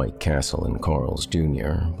from White Castle and Carl's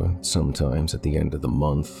Jr., but sometimes at the end of the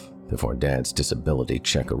month, before Dad's disability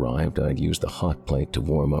check arrived, I'd use the hot plate to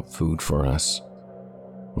warm up food for us.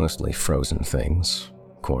 Mostly frozen things,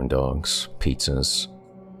 corn dogs, pizzas,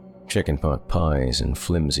 chicken pot pies in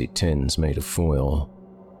flimsy tins made of foil.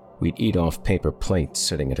 We'd eat off paper plates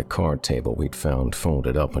sitting at a card table we'd found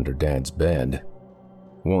folded up under Dad's bed.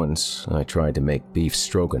 Once, I tried to make beef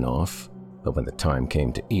stroganoff, but when the time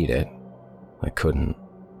came to eat it, I couldn't.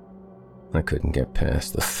 I couldn't get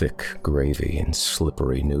past the thick gravy and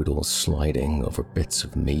slippery noodles sliding over bits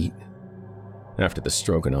of meat. After the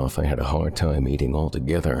stroganoff, I had a hard time eating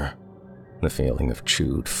altogether. The feeling of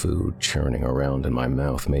chewed food churning around in my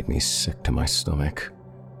mouth made me sick to my stomach.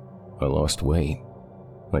 I lost weight.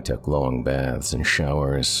 I took long baths and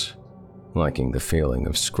showers, liking the feeling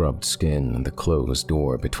of scrubbed skin and the closed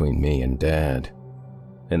door between me and Dad.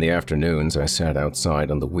 In the afternoons, I sat outside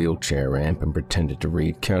on the wheelchair ramp and pretended to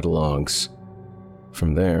read catalogs.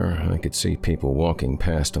 From there, I could see people walking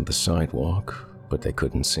past on the sidewalk, but they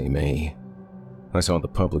couldn't see me. I saw the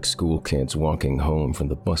public school kids walking home from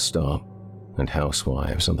the bus stop, and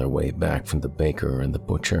housewives on their way back from the baker and the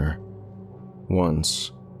butcher.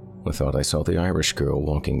 Once, I thought I saw the Irish girl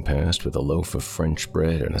walking past with a loaf of French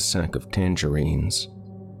bread and a sack of tangerines,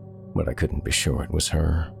 but I couldn't be sure it was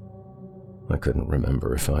her. I couldn't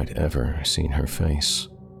remember if I'd ever seen her face.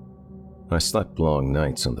 I slept long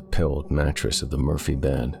nights on the pilled mattress of the Murphy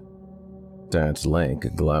bed. Dad's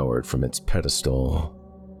leg glowered from its pedestal,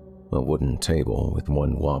 a wooden table with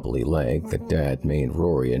one wobbly leg that Dad made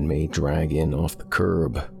Rory and me drag in off the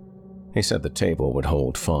curb. He said the table would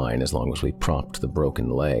hold fine as long as we propped the broken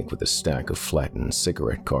leg with a stack of flattened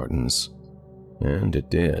cigarette cartons. And it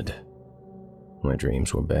did. My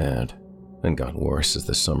dreams were bad, and got worse as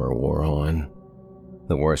the summer wore on.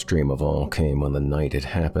 The worst dream of all came on the night it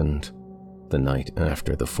happened, the night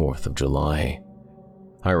after the 4th of July.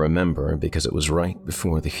 I remember because it was right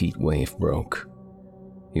before the heat wave broke.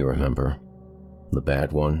 You remember? The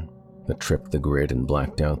bad one that tripped the grid and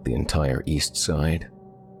blacked out the entire east side?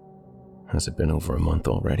 Has it been over a month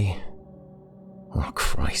already? Oh,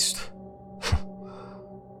 Christ.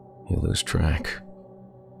 You lose track.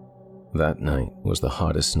 That night was the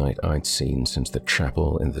hottest night I'd seen since the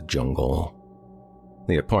chapel in the jungle.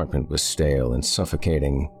 The apartment was stale and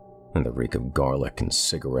suffocating, and the reek of garlic and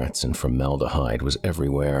cigarettes and formaldehyde was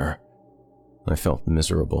everywhere. I felt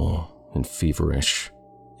miserable and feverish,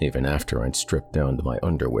 even after I'd stripped down to my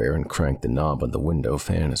underwear and cranked the knob on the window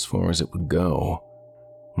fan as far as it would go.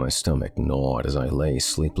 My stomach gnawed as I lay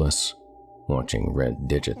sleepless, watching red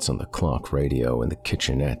digits on the clock radio in the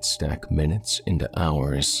kitchenette stack minutes into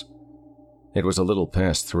hours. It was a little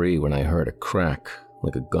past 3 when I heard a crack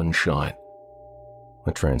like a gunshot,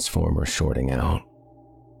 a transformer shorting out.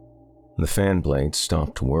 The fan blades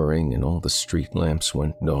stopped whirring and all the street lamps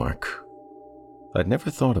went dark. I'd never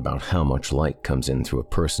thought about how much light comes in through a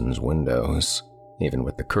person's windows, even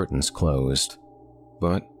with the curtains closed,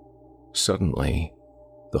 but suddenly,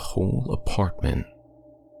 the whole apartment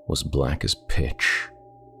was black as pitch.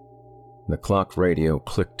 The clock radio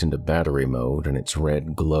clicked into battery mode and its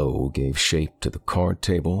red glow gave shape to the card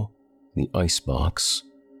table, the icebox,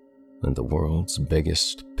 and the world's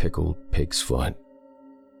biggest pickled pig's foot.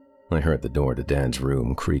 I heard the door to Dad's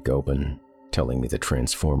room creak open, telling me the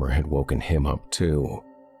transformer had woken him up too,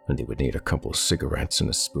 and he would need a couple cigarettes and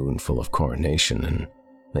a spoonful of carnation and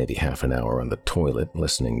maybe half an hour on the toilet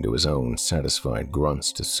listening to his own satisfied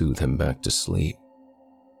grunts to soothe him back to sleep.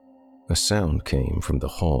 A sound came from the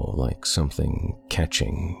hall like something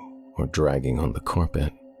catching or dragging on the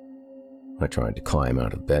carpet. I tried to climb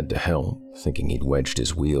out of bed to help, thinking he'd wedged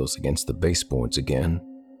his wheels against the baseboards again.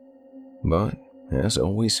 But, as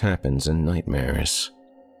always happens in nightmares,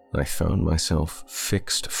 I found myself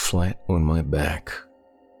fixed flat on my back,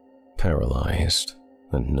 paralyzed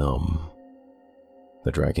and numb.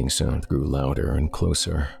 The dragging sound grew louder and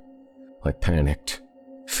closer. I panicked.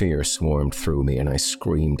 Fear swarmed through me and I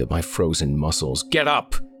screamed at my frozen muscles, "Get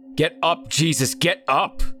up! Get up, Jesus, get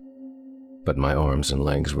up!" But my arms and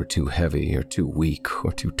legs were too heavy or too weak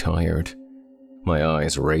or too tired. My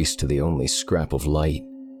eyes raced to the only scrap of light,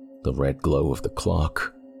 the red glow of the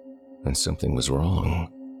clock, and something was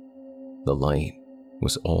wrong. The light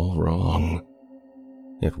was all wrong.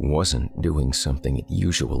 It wasn't doing something it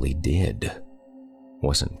usually did.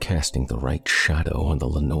 Wasn't casting the right shadow on the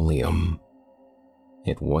linoleum.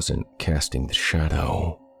 It wasn't casting the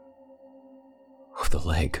shadow of the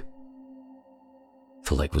leg.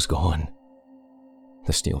 The leg was gone.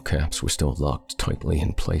 The steel caps were still locked tightly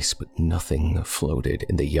in place, but nothing floated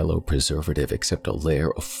in the yellow preservative except a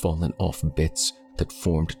layer of fallen-off bits that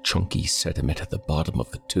formed chunky sediment at the bottom of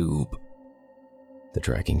the tube. The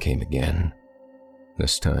dragging came again,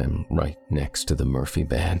 this time right next to the Murphy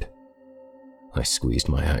bed. I squeezed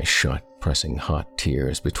my eyes shut, pressing hot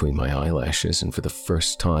tears between my eyelashes, and for the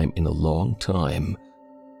first time in a long time,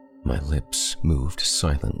 my lips moved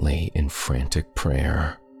silently in frantic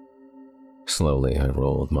prayer. Slowly, I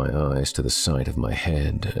rolled my eyes to the side of my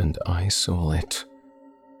head, and I saw it.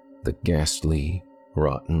 The ghastly,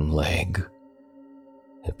 rotten leg.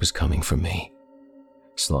 It was coming for me,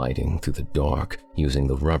 sliding through the dark, using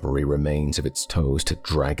the rubbery remains of its toes to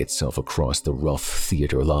drag itself across the rough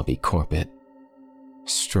theater lobby carpet.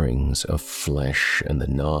 Strings of flesh and the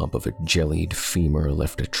knob of a jellied femur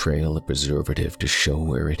left a trail of preservative to show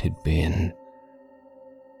where it had been.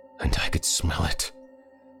 And I could smell it.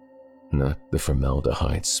 Not the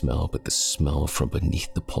formaldehyde smell, but the smell from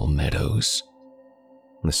beneath the palmettos.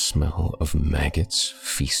 The smell of maggots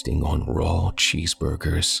feasting on raw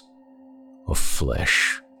cheeseburgers, of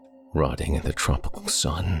flesh rotting in the tropical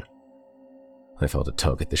sun. I felt a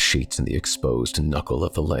tug at the sheets and the exposed knuckle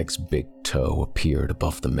of the leg's big toe appeared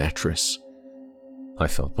above the mattress. I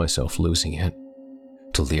felt myself losing it,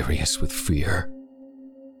 delirious with fear.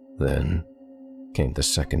 Then came the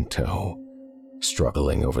second toe,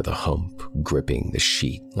 struggling over the hump, gripping the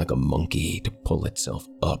sheet like a monkey to pull itself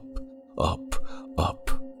up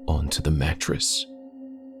onto the mattress.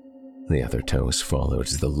 The other toes followed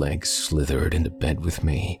as the leg slithered into bed with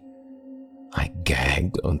me. I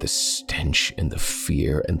gagged on the stench and the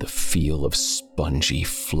fear and the feel of spongy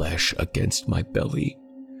flesh against my belly.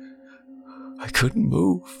 I couldn't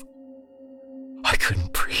move. I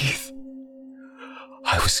couldn't breathe.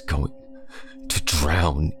 I was going to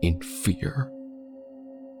drown in fear.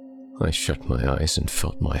 I shut my eyes and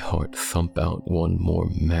felt my heart thump out one more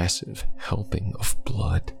massive helping of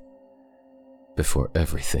blood before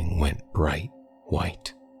everything went bright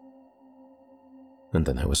white. And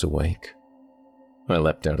then I was awake. I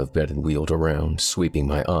leapt out of bed and wheeled around, sweeping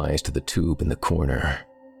my eyes to the tube in the corner.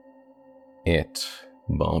 It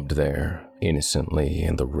bobbed there, innocently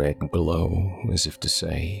in the red below, as if to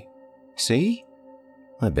say, "See?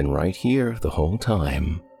 I've been right here the whole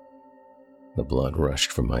time." The blood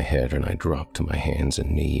rushed from my head and I dropped to my hands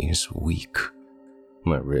and knees, weak.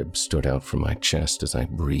 My ribs stood out from my chest as I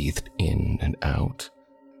breathed in and out.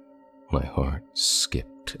 My heart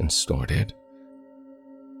skipped and started.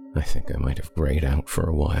 I think I might have grayed out for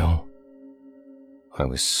a while. I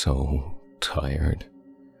was so tired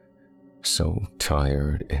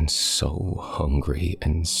and so hungry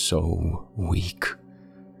and so weak.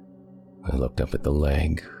 I looked up at the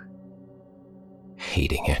leg,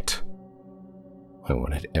 hating it. I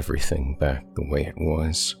wanted everything back the way it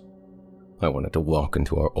was. I wanted to walk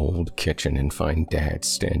into our old kitchen and find Dad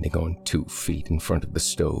standing on 2 feet in front of the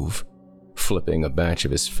stove, flipping a batch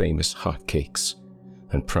of his famous hotcakes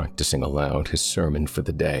and practicing aloud his sermon for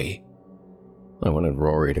the day. I wanted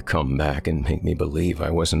Rory to come back and make me believe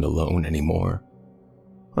I wasn't alone anymore.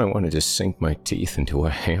 I wanted to sink my teeth into a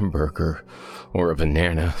hamburger, or a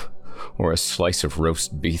banana, or a slice of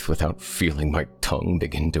roast beef without feeling my tongue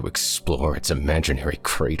begin to explore its imaginary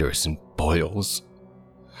craters and boils.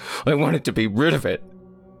 I wanted to be rid of it.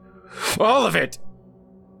 All of it!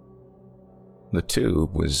 The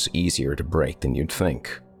tube was easier to break than you'd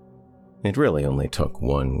think. It really only took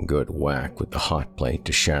one good whack with the hot plate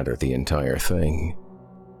to shatter the entire thing.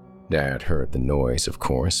 Dad heard the noise, of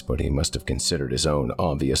course, but he must have considered his own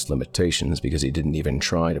obvious limitations because he didn't even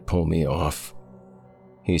try to pull me off.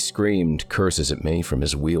 He screamed curses at me from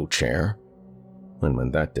his wheelchair, and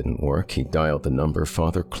when that didn't work, he dialed the number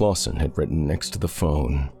Father Clausen had written next to the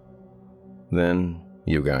phone. Then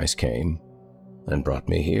you guys came and brought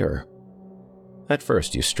me here. At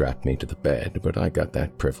first you strapped me to the bed, but I got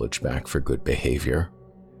that privilege back for good behavior.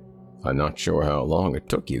 I'm not sure how long it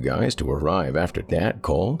took you guys to arrive after Dad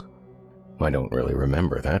called. I don't really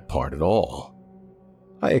remember that part at all.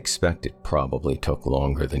 I expect it probably took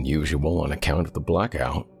longer than usual on account of the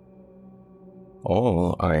blackout.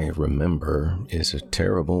 All I remember is a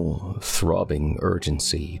terrible, throbbing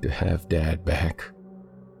urgency to have Dad back.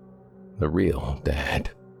 The real Dad.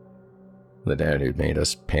 The dad who'd made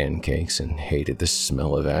us pancakes and hated the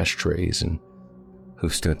smell of ashtrays and who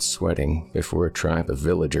stood sweating before a tribe of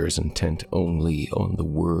villagers intent only on the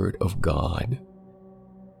word of God.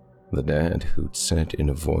 The dad who'd said in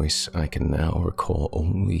a voice I can now recall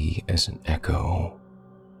only as an echo,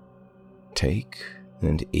 "Take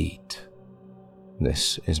and eat.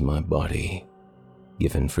 This is my body,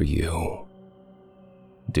 given for you.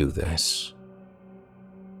 Do this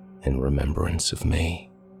in remembrance of me."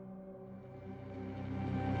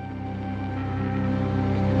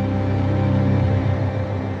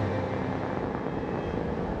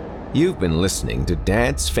 You've been listening to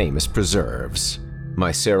Dad's Famous Preserves,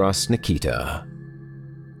 my Seras Nikita.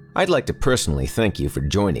 I'd like to personally thank you for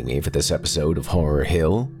joining me for this episode of Horror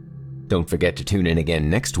Hill. Don't forget to tune in again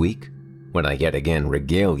next week, when I yet again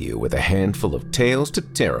regale you with a handful of tales to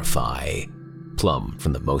terrify, plumb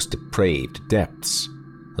from the most depraved depths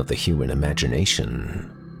of the human imagination.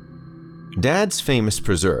 Dad's Famous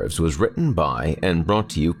Preserves was written by and brought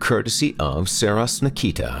to you courtesy of Seras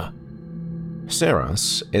Nikita.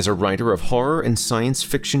 Seras is a writer of horror and science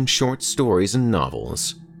fiction short stories and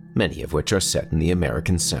novels, many of which are set in the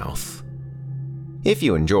American South. If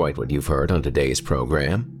you enjoyed what you've heard on today's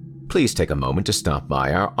program, please take a moment to stop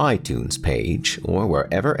by our iTunes page or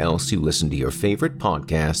wherever else you listen to your favorite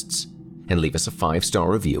podcasts and leave us a 5-star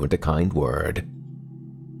review and a kind word.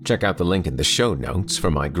 Check out the link in the show notes for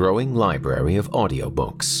my growing library of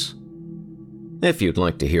audiobooks. If you'd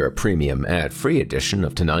like to hear a premium ad-free edition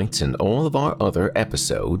of tonight's and all of our other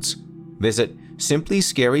episodes, visit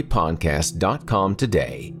simplyscarypodcast.com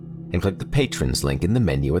today and click the Patrons link in the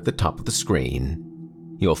menu at the top of the screen.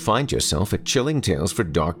 You'll find yourself at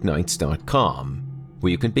chillingtalesfordarknights.com,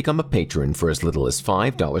 where you can become a patron for as little as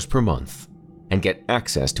 $5 per month and get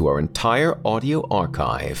access to our entire audio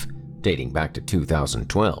archive dating back to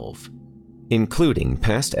 2012, including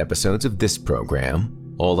past episodes of this program,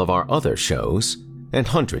 all of our other shows, and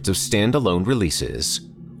hundreds of standalone releases,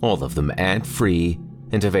 all of them ad-free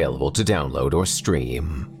and available to download or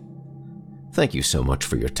stream. Thank you so much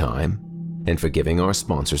for your time and for giving our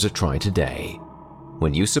sponsors a try today.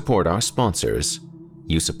 When you support our sponsors,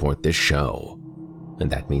 you support this show,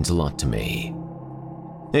 and that means a lot to me.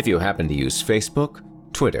 If you happen to use Facebook,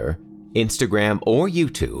 Twitter, Instagram, or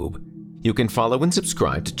YouTube, you can follow and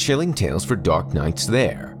subscribe to Chilling Tales for Dark Nights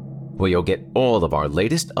there, where you'll get all of our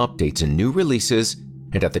latest updates and new releases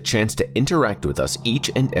and have the chance to interact with us each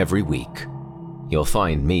and every week. You'll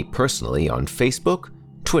find me personally on Facebook,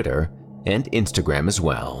 Twitter, and Instagram as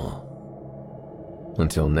well.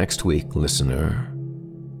 Until next week, listener,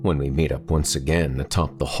 when we meet up once again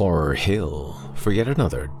atop the Horror Hill for yet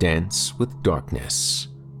another Dance with Darkness,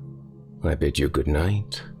 I bid you good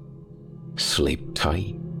night, sleep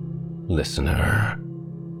tight, listener,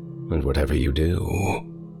 and whatever you do,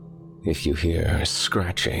 if you hear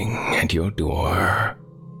scratching at your door,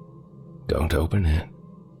 don't open it.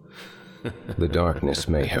 The darkness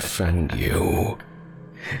may have found you,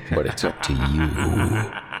 but it's up to you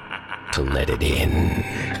to let it in.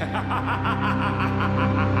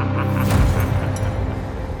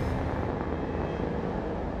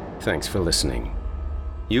 Thanks for listening.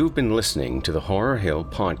 You've been listening to the Horror Hill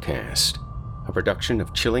Podcast, a production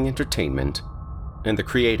of Chilling Entertainment and the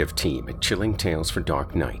creative team at Chilling Tales for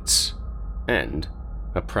Dark Nights, and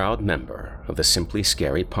a proud member of the Simply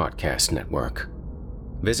Scary Podcast Network.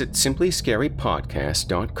 Visit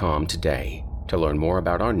simplyscarypodcast.com today to learn more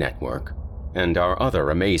about our network and our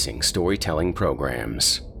other amazing storytelling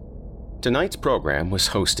programs. Tonight's program was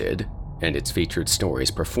hosted, and its featured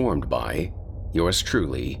stories performed by yours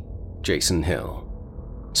truly, Jason Hill.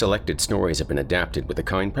 Selected stories have been adapted with the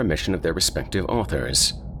kind permission of their respective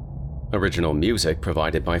authors. Original music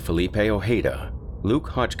provided by Felipe Ojeda, Luke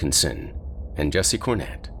Hodgkinson, and Jesse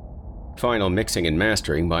Cornett. Final mixing and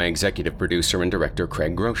mastering by executive producer and director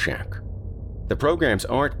Craig Groshak. The program's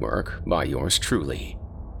artwork by yours truly,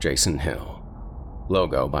 Jason Hill.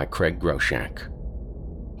 Logo by Craig Groshek.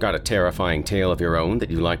 Got a terrifying tale of your own that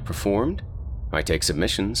you like performed? I take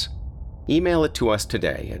submissions. Email it to us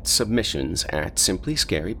today at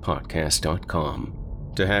submissions@simplyscarypodcast.com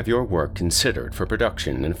to have your work considered for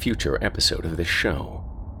production in a future episode of this show.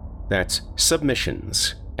 That's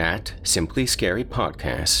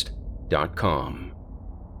submissions@simplyscarypodcast.com.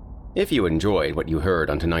 If you enjoyed what you heard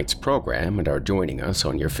on tonight's program and are joining us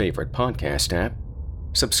on your favorite podcast app,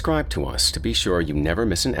 subscribe to us to be sure you never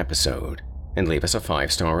miss an episode, and leave us a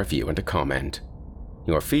 5-star review and a comment.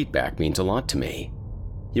 Your feedback means a lot to me.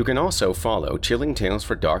 You can also follow Chilling Tales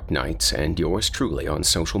for Dark Nights and yours truly on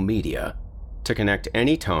social media to connect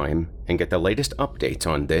anytime and get the latest updates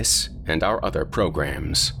on this and our other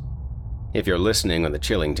programs. If you're listening on the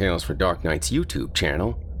Chilling Tales for Dark Nights YouTube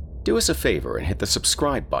channel, do us a favor and hit the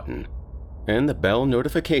subscribe button and the bell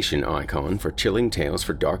notification icon for Chilling Tales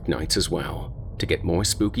for Dark Nights as well to get more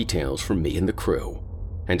spooky tales from me and the crew,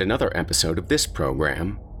 and another episode of this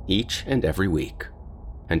program each and every week.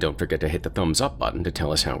 And don't forget to hit the thumbs up button to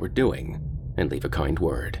tell us how we're doing and leave a kind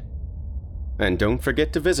word. And don't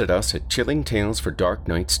forget to visit us at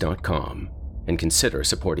chillingtalesfordarknights.com and consider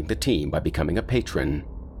supporting the team by becoming a patron.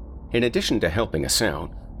 In addition to helping us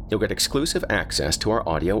out, you'll get exclusive access to our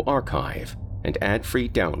audio archive and ad-free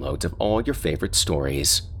downloads of all your favorite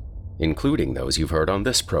stories, including those you've heard on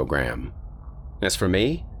this program. As for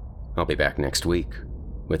me, I'll be back next week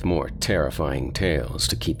with more terrifying tales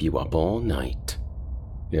to keep you up all night.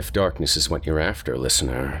 If darkness is what you're after,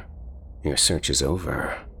 listener, your search is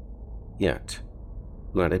over. Yet,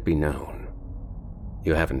 let it be known,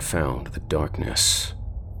 you haven't found the darkness.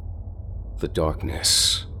 The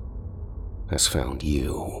darkness has found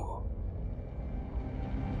you.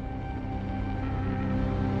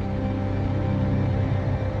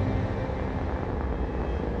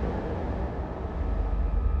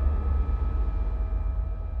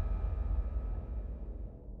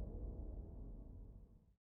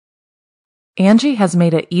 Angie has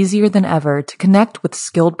made it easier than ever to connect with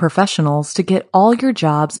skilled professionals to get all your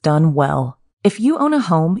jobs done well. If you own a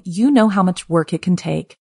home, you know how much work it can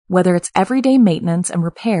take, whether it's everyday maintenance and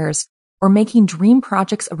repairs or making dream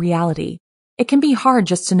projects a reality. It can be hard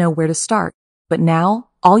just to know where to start, but now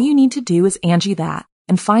all you need to do is Angie that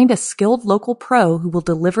and find a skilled local pro who will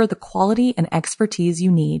deliver the quality and expertise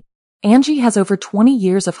you need. Angie has over 20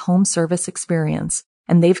 years of home service experience,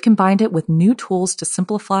 and they've combined it with new tools to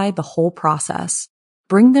simplify the whole process.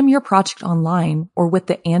 Bring them your project online or with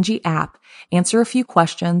the Angie app, answer a few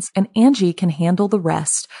questions, and Angie can handle the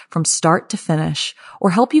rest from start to finish, or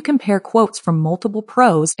help you compare quotes from multiple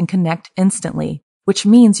pros and connect instantly, which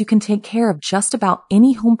means you can take care of just about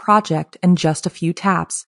any home project in just a few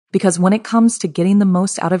taps. Because when it comes to getting the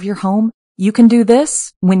most out of your home, you can do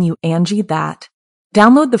this when you Angie that.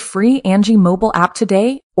 Download the free Angie mobile app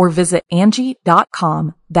today or visit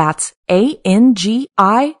Angie.com. That's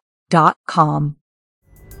ANGI.com.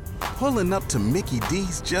 Pulling up to Mickey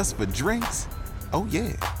D's just for drinks? Oh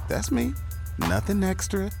yeah, that's me. Nothing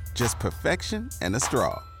extra, just perfection and a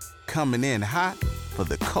straw. Coming in hot for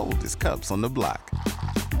the coldest cups on the block.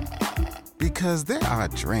 Because there are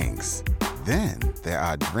drinks. Then there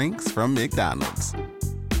are drinks from McDonald's.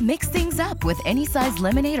 Mix things up with any size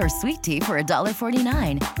lemonade or sweet tea for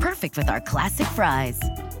 $1.49. Perfect with our classic fries.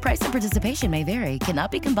 Price and participation may vary. Cannot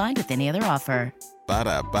be combined with any other offer.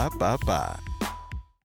 Ba-da-ba-ba-ba.